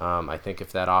 I think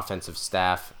if that offensive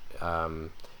staff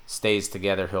stays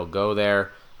together, he'll go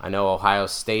there. I know Ohio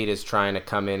State is trying to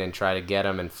come in and try to get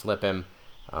him and flip him.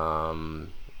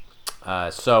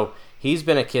 So he's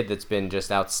been a kid that's been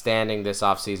just outstanding this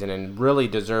offseason and really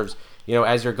deserves,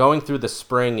 as you're going through the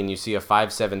spring and you see a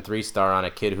 5.7 3-star on a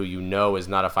kid who is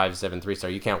not a 5.7 3-star,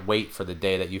 you can't wait for the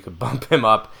day that you could bump him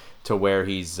up to where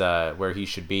he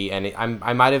should be. And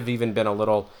I might have even been a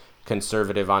little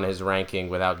conservative on his ranking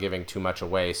without giving too much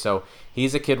away. So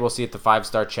he's a kid we'll see at the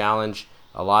 5-star challenge.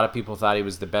 A lot of people thought he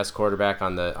was the best quarterback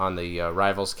on the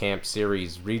Rivals Camp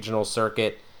Series regional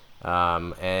circuit.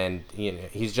 And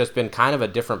he's just been kind of a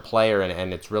different player,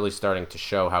 and it's really starting to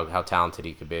show how talented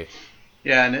he could be.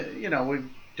 Yeah, and we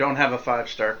don't have a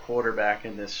 5-star quarterback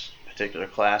in this particular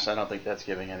class. I don't think that's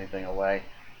giving anything away.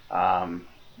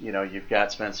 You've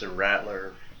got Spencer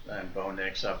Rattler and Bo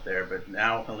Nix up there, but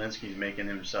now Helinski's making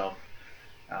himself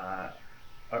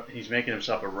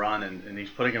a run, and he's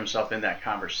putting himself in that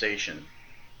conversation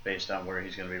based on where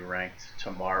he's going to be ranked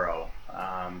tomorrow.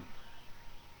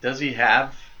 Does he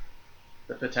have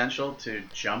the potential to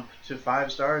jump to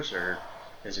 5 stars, or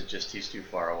is it just he's too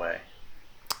far away?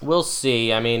 We'll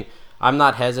see. I mean, I'm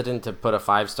not hesitant to put a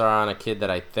 5-star on a kid that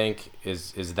I think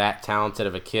is that talented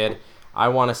of a kid. I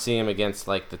want to see him against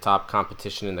like the top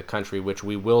competition in the country, which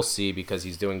we will see because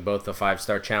he's doing both the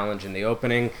 5-star challenge in the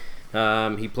opening.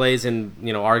 He plays in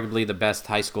arguably the best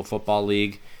high school football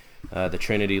league, the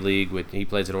Trinity League. He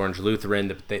plays at Orange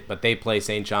Lutheran, but they play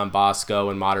St. John Bosco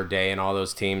and Mater Dei and all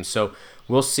those teams. So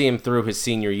we'll see him through his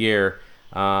senior year.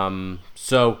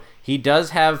 So he does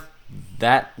have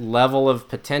that level of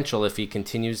potential if he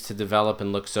continues to develop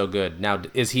and look so good. Now,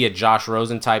 is he a Josh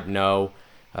Rosen type? No.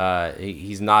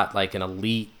 He's not like an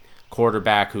elite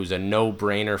quarterback who's a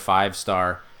no-brainer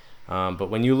 5-star. But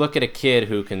when you look at a kid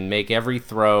who can make every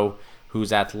throw,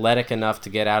 who's athletic enough to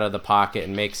get out of the pocket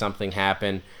and make something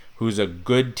happen, who's a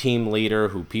good team leader,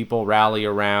 who people rally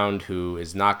around, who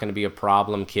is not going to be a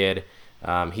problem kid,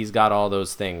 he's got all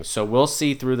those things. So we'll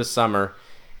see through the summer,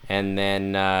 and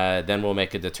then we'll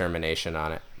make a determination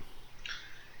on it.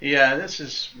 Yeah, this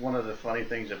is one of the funny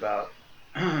things about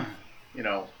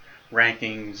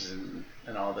rankings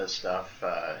and all this stuff.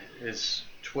 His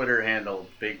Twitter handle,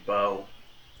 Big Bo,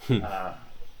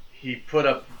 he put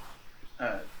up,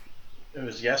 it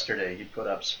was yesterday, he put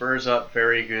up Spurs up,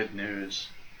 very good news.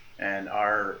 And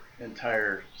our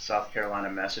entire South Carolina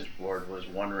message board was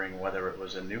wondering whether it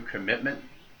was a new commitment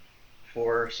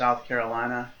for South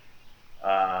Carolina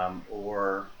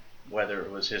or whether it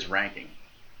was his ranking.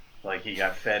 Like he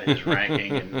got fed his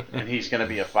ranking and he's going to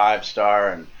be a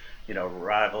 5-star, and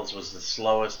Rivals was the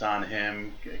slowest on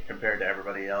him compared to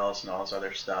everybody else and all this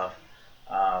other stuff.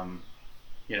 And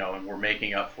we're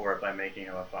making up for it by making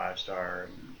him a 5-star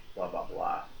and blah, blah,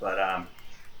 blah. But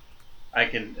I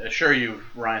can assure you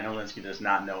Ryan Helinski does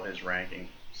not know his ranking.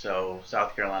 So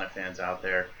South Carolina fans out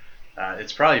there,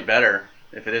 it's probably better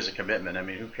if it is a commitment. I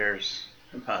mean, who cares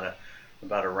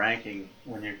about a ranking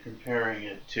when you're comparing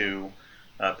it to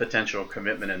potential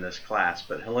commitment in this class?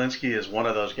 But Helinski is one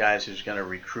of those guys who's going to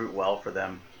recruit well for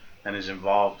them and is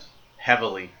involved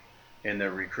heavily in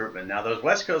their recruitment. Now, those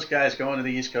West Coast guys going to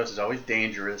the East Coast is always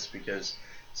dangerous because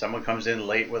someone comes in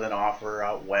late with an offer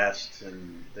out west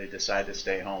and they decide to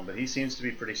stay home. But he seems to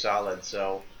be pretty solid.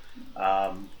 So,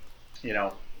 I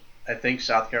think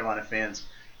South Carolina fans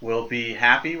will be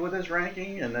happy with his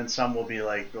ranking, and then some will be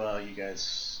like, well, you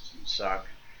guys suck.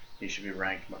 He should be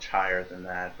ranked much higher than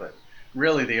that. But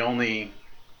really the only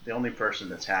person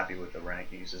that's happy with the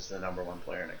rankings is the number 1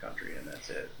 player in the country, and that's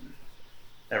it. And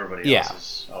everybody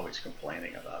else is always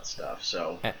complaining about stuff.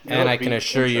 So, and I can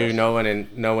assure you, no one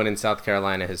in South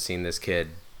Carolina has seen this kid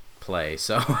play,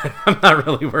 so I'm not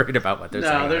really worried about what they're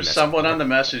saying. No, there's someone on the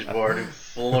message board who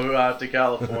flew out to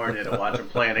California to watch him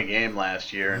play in a game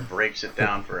last year and breaks it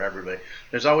down for everybody.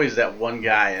 There's always that one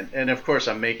guy, and of course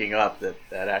I'm making up that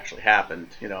actually happened,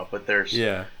 but there's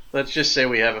let's just say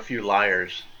we have a few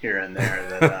liars here and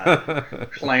there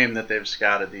that claim that they've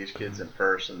scouted these kids in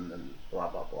person and blah,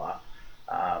 blah, blah.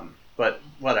 But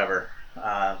whatever.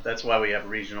 That's why we have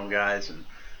regional guys, and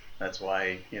that's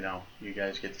why, you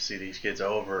guys get to see these kids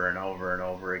over and over and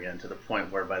over again, to the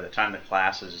point where by the time the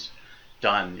class is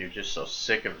done, you're just so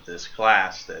sick of this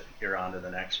class that you're on to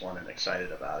the next one and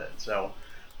excited about it. So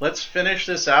let's finish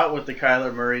this out with the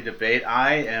Kyler Murray debate.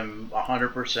 I am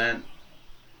 100%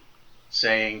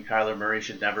 saying Kyler Murray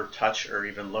should never touch or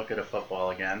even look at a football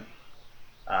again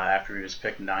after he was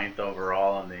picked 9th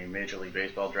overall in the Major League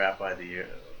Baseball draft by the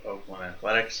Oakland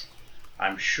Athletics.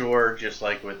 I'm sure, just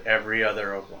like with every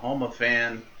other Oklahoma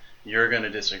fan, you're going to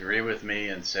disagree with me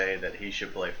and say that he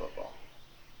should play football.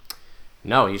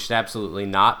 No, he should absolutely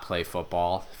not play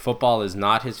football. Football is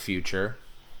not his future.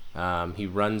 He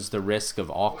runs the risk of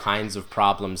all kinds of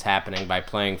problems happening by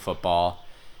playing football.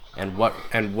 And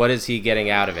what is he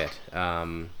getting out of it?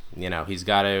 He's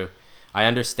got to. I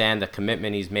understand the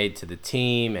commitment he's made to the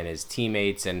team and his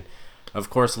teammates, and of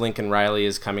course Lincoln Riley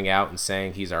is coming out and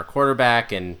saying he's our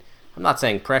quarterback, and I'm not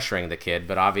saying pressuring the kid,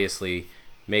 but obviously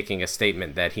making a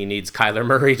statement that he needs Kyler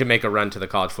Murray to make a run to the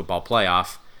college football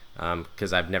playoff,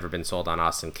 because I've never been sold on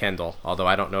Austin Kendall, although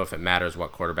I don't know if it matters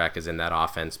what quarterback is in that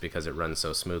offense because it runs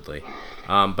so smoothly.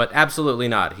 But absolutely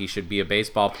not. He should be a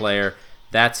baseball player.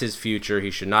 That's his future.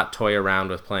 He should not toy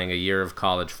around with playing a year of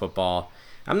college football.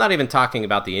 I'm not even talking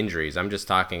about the injuries. I'm just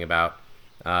talking about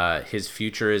his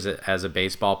future as a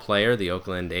baseball player. The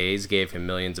Oakland A's gave him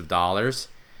millions of dollars,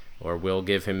 or will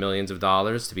give him millions of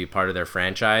dollars to be part of their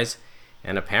franchise.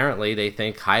 And apparently they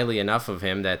think highly enough of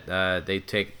him that they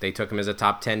took him as a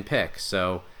top 10 pick.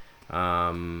 So,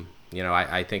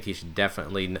 I think he should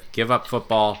definitely give up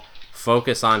football,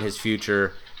 focus on his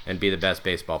future, and be the best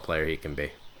baseball player he can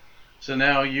be. So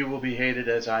now you will be hated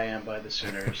as I am by the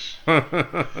Sooners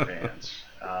fans.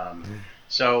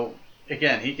 So,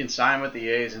 again, he can sign with the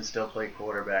A's and still play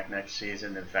quarterback next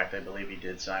season. In fact, I believe he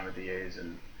did sign with the A's,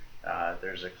 and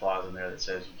there's a clause in there that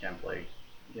says you can play,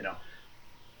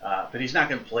 but he's not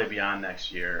going to play beyond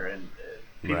next year. And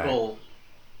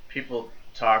people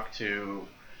talk to,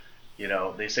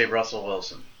 they say Russell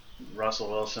Wilson. Russell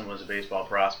Wilson was a baseball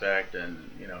prospect, and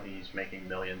he's making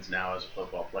millions now as a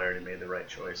football player. He made the right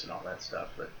choice and all that stuff.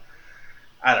 But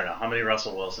I don't know how many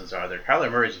Russell Wilsons are there.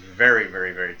 Kyler Murray's a very,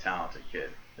 very, very talented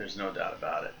kid. There's no doubt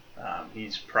about it.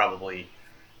 He's probably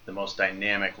the most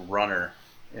dynamic runner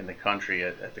in the country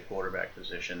at the quarterback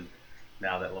position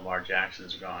now that Lamar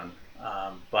Jackson's gone.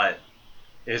 But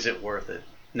is it worth it?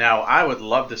 Now, I would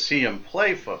love to see him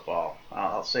play football.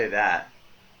 I'll say that,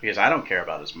 because I don't care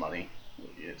about his money.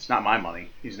 It's not my money.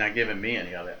 He's not giving me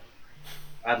any of it.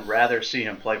 I'd rather see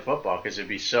him play football because it'd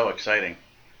be so exciting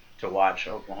to watch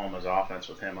Oklahoma's offense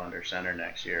with him under center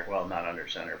next year. Well, not under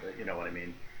center, but you know what I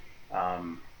mean.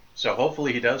 So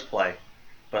hopefully he does play.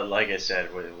 But like I said,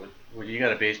 when you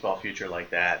got a baseball future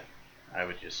like that, I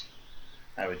would just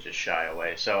shy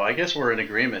away. So I guess we're in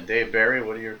agreement. Dave Barry,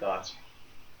 what are your thoughts?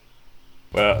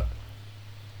 Well,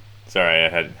 sorry, I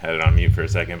had it on mute for a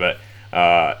second, but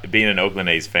being an Oakland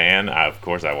A's fan, of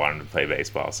course I wanted to play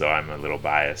baseball, so I'm a little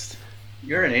biased.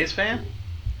 You're an A's fan?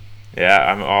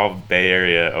 Yeah, I'm all Bay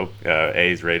Area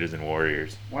A's, Raiders, and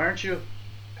Warriors. Why aren't you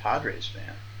a Padres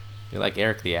fan? You're like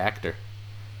Eric the actor.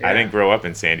 Yeah. I didn't grow up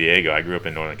in San Diego. I grew up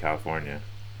in Northern California.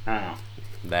 Oh.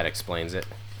 That explains it.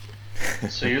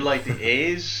 So you like the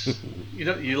A's?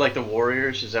 You like the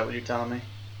Warriors? Is that what you're telling me?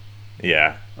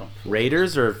 Yeah. Oh.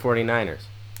 Raiders or 49ers?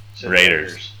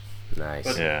 Raiders. Nice.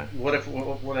 But yeah. What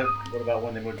about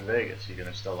when they move to Vegas? You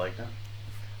gonna still like them?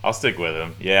 I'll stick with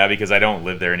them. Yeah, because I don't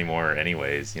live there anymore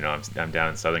anyways. I'm down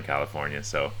in Southern California,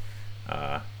 so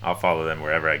I'll follow them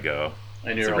wherever I go.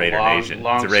 And it's you're a Raider Nation.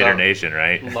 It's a Raider Nation,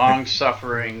 right?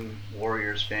 Long-suffering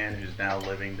Warriors fan who's now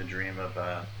living the dream of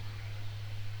a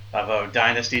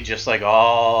dynasty, just like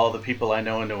all the people I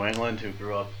know in New England who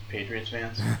grew up Patriots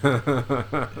fans.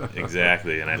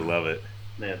 Exactly, and I love it.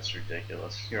 That's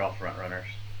ridiculous. You're all front runners.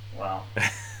 Wow.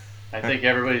 I think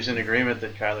everybody's in agreement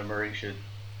that Kyler Murray should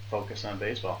focus on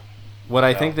baseball. What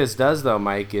I think this does, though,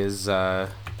 Mike, is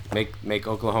make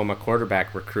Oklahoma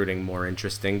quarterback recruiting more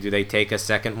interesting. Do they take a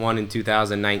second one in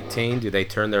 2019? Do they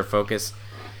turn their focus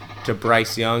to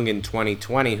Bryce Young in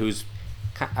 2020, who's,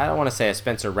 I don't want to say a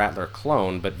Spencer Rattler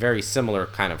clone, but very similar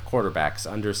kind of quarterbacks,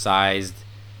 undersized,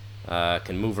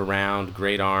 can move around,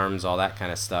 great arms, all that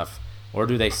kind of stuff? Or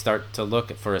do they start to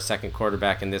look for a second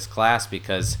quarterback in this class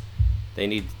because they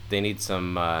need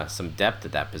some depth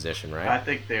at that position, right? I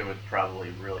think they would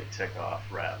probably really tick off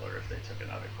Rattler if they took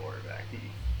another quarterback.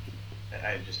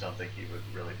 I just don't think he would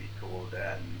really be cool with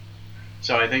that. And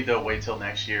so I think they'll wait till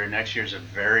next year. Next year's a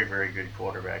very, very good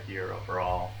quarterback year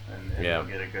overall, and they'll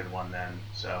get a good one then.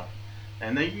 So,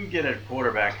 and they can get a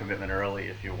quarterback commitment early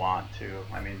if you want to.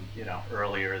 I mean,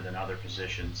 earlier than other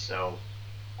positions. So,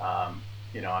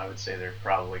 I would say they're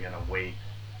probably going to wait.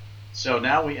 So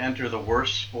now we enter the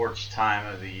worst sports time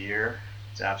of the year.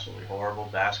 It's absolutely horrible.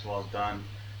 Basketball's done.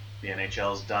 The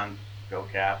NHL's done. Go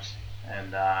Caps.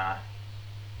 And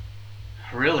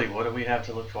really, what do we have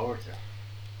to look forward to?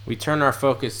 We turn our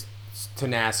focus to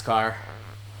NASCAR.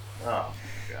 Oh,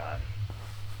 God.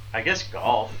 I guess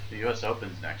golf. The U.S.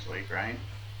 Open's next week, right?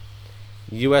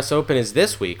 U.S. Open is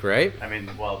this week, right? I mean,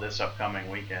 this upcoming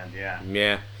weekend, yeah.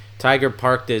 Yeah. Tiger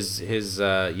parked his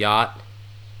yacht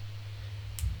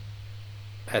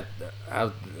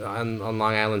on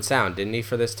Long Island Sound, didn't he,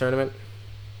 for this tournament?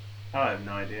 Oh, I have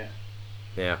no idea.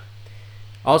 Yeah.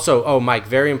 Also, Mike,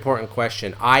 very important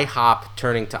question. IHOP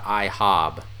turning to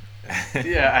IHOb.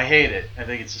 Yeah, I hate it. I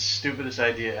think it's the stupidest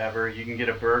idea ever. You can get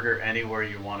a burger anywhere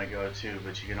you want to go to,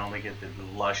 but you can only get the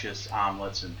luscious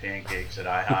omelets and pancakes at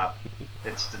IHOP.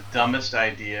 It's the dumbest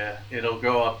idea. It'll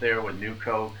go up there with New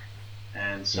Coke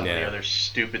and some of the other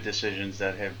stupid decisions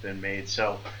that have been made.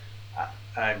 So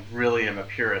I really am a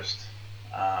purist.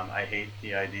 I hate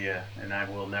the idea, and I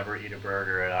will never eat a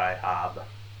burger at IHOb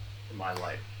in my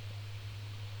life.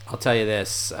 I'll tell you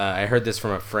this. I heard this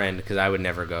from a friend because I would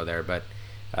never go there, but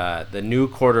the new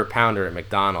quarter pounder at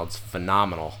McDonald's,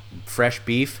 phenomenal. Fresh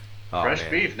beef. Oh, Fresh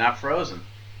man. beef, not frozen.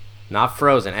 Not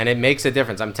frozen, and it makes a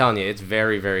difference. I'm telling you, it's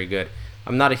very, very good.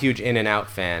 I'm not a huge In-N-Out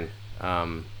fan,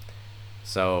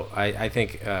 so I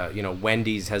think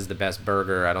Wendy's has the best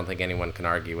burger. I don't think anyone can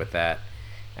argue with that.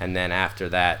 And then after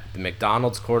that, the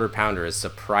McDonald's quarter pounder is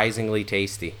surprisingly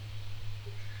tasty.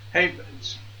 Hey,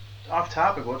 off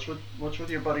topic. What's with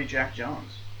your buddy Jack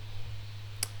Jones?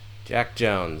 Jack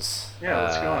Jones. Yeah,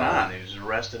 what's going on? He was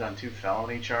arrested on 2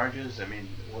 felony charges. I mean,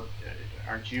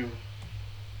 aren't you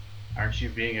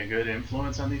being a good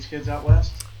influence on these kids out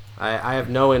west? I have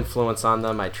no influence on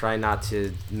them. I try not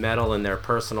to meddle in their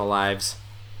personal lives.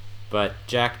 But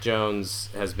Jack Jones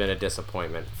has been a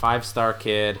disappointment. 5-star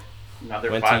kid.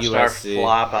 Another went 5-star to USC.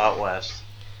 flop out west.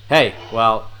 Hey,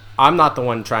 well, I'm not the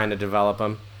one trying to develop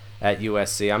him at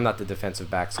USC. I'm not the defensive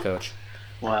backs coach.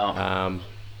 Well,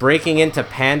 breaking into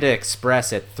Panda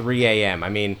Express at 3 a.m. I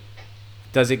mean,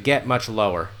 does it get much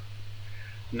lower?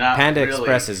 not Panda really.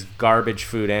 Express is garbage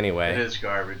food anyway. It is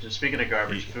garbage. And speaking of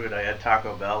garbage food, I had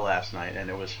Taco Bell last night, and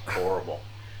it was horrible.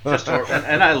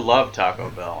 And I love Taco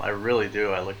Bell. I really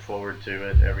do. I look forward to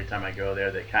it every time I go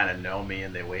there. They kind of know me,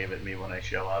 and they wave at me when I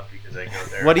show up because I go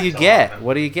there. What do you get? Often.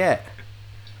 What do you get?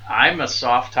 I'm a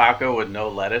soft taco with no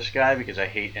lettuce guy because I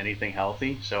hate anything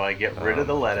healthy. So I get rid of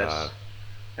the lettuce,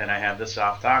 and I have the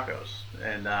soft tacos.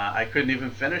 And I couldn't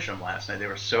even finish them last night. They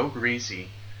were so greasy.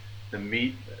 The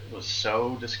meat was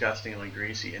so disgustingly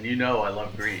greasy. And I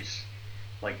love grease.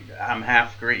 Like, I'm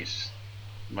half grease.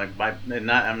 I'm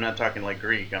not talking like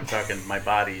Greek. I'm talking my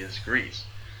body is grease.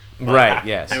 But right,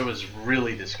 yes. It was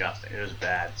really disgusting. It was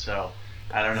bad. So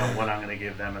I don't know when I'm going to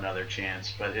give them another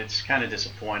chance. But it's kind of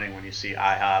disappointing when you see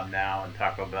IHOb now and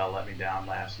Taco Bell let me down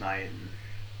last night. And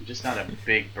I'm just not a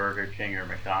big Burger King or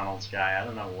McDonald's guy. I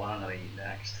don't know what I'm going to eat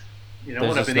next. You know There's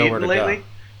what I've just been nowhere eating to go. lately?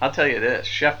 I'll tell you this.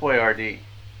 Chef Boyardee.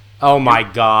 Oh my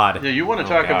God. Yeah, you want to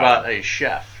talk about a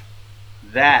chef.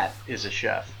 That is a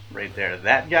chef right there.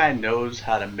 That guy knows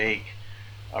how to make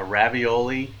a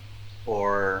ravioli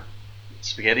or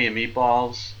spaghetti and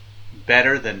meatballs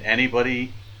better than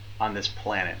anybody on this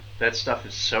planet. That stuff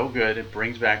is so good. It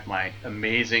brings back my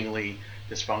amazingly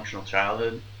dysfunctional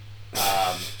childhood.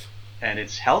 And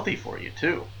it's healthy for you,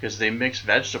 too, because they mix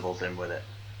vegetables in with it.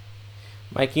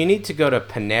 Mike, you need to go to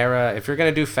Panera. If you're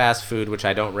going to do fast food, which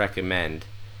I don't recommend,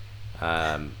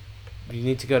 you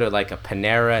need to go to like a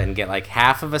Panera and get like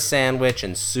half of a sandwich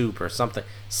and soup or something.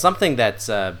 Something that's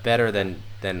better than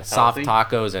soft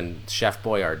tacos and Chef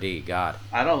Boyardee. God.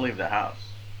 I don't leave the house.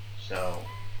 So,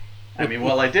 I mean,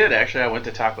 well, I did. Actually, I went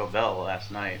to Taco Bell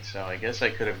last night. So I guess I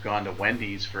could have gone to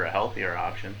Wendy's for a healthier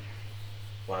option.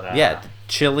 But yeah,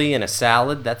 chili and a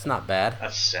salad. That's not bad.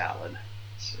 A salad.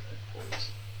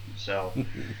 So,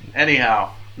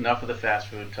 anyhow, enough of the fast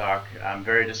food talk. I'm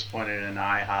very disappointed in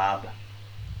IHOb.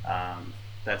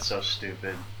 That's so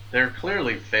stupid. They're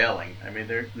clearly failing. I mean,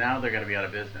 they're going to be out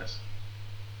of business.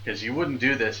 Because you wouldn't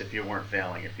do this if you weren't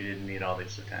failing, if you didn't need all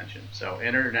this attention. So,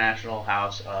 International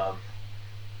House of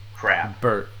Crap.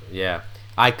 Yeah.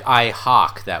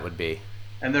 IHOC, that would be.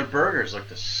 And their burgers look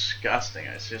disgusting.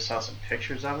 I just saw some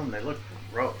pictures of them. They look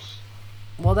gross.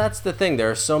 Well, that's the thing. There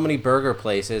are so many burger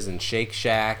places, and Shake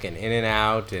Shack, and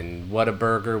In-N-Out, and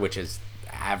Whataburger, which is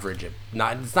average.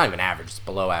 It's not even average. It's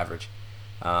below average.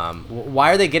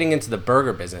 Why are they getting into the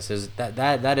burger business?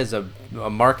 That is a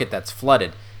market that's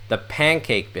flooded. The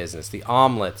pancake business, the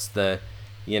omelets, the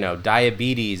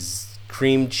diabetes,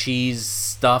 cream cheese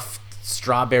stuffed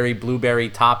strawberry blueberry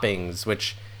toppings,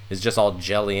 which is just all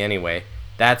jelly anyway.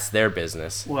 That's their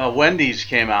business. Well, Wendy's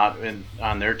came out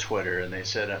on their Twitter and they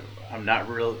said, "I'm not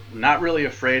really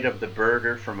afraid of the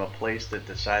burger from a place that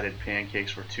decided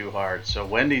pancakes were too hard." So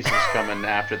Wendy's is coming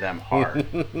after them hard,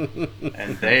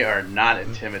 and they are not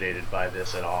intimidated by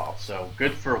this at all. So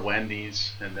good for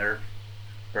Wendy's and their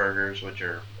burgers, which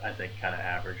are, I think, kind of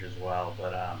average as well.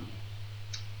 But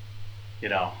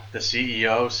the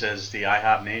CEO says the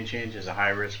IHOP name change is a high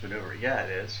risk maneuver. Yeah, it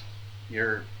is.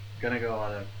 You're gonna go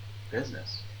out of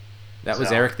business. That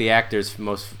was Eric the Actor's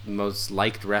most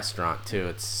liked restaurant too.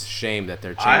 It's a shame that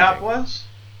they're changing. IHOP was?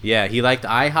 Yeah, he liked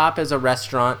IHOP as a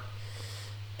restaurant,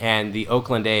 and the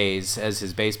Oakland A's as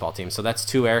his baseball team. So that's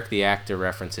 2 Eric the Actor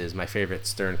references, my favorite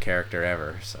Stern character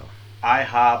ever. So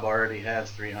IHOb already has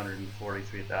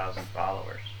 343,000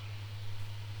 followers.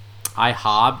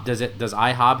 IHOb, does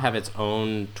IHOb have its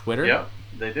own Twitter? Yep,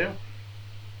 they do.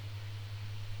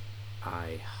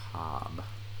 IHOb.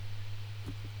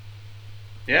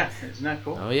 Yeah, isn't that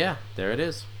cool? Oh yeah, there it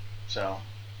is. So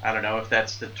I don't know if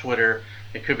that's the Twitter.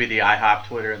 It could be the IHOP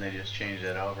Twitter, and they just changed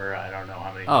it over. I don't know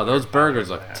how many. Oh, those burgers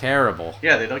look terrible.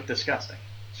 Yeah, they look disgusting.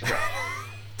 It's gross.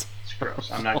 It's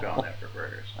gross. I'm not going there for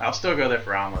burgers. I'll still go there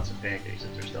for omelets and pancakes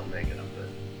if they're still making them,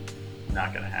 but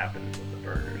not going to happen with the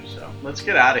burgers. So let's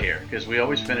get out of here because we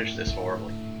always finish this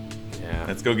horribly. Yeah.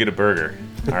 Let's go get a burger.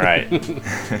 All right.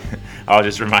 I'll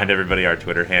just remind everybody our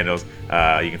Twitter handles.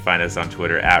 You can find us on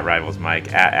Twitter at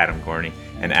RivalsMike, at Adam Gorney,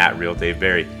 and at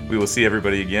RealDaveBerry. We will see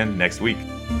everybody again next week.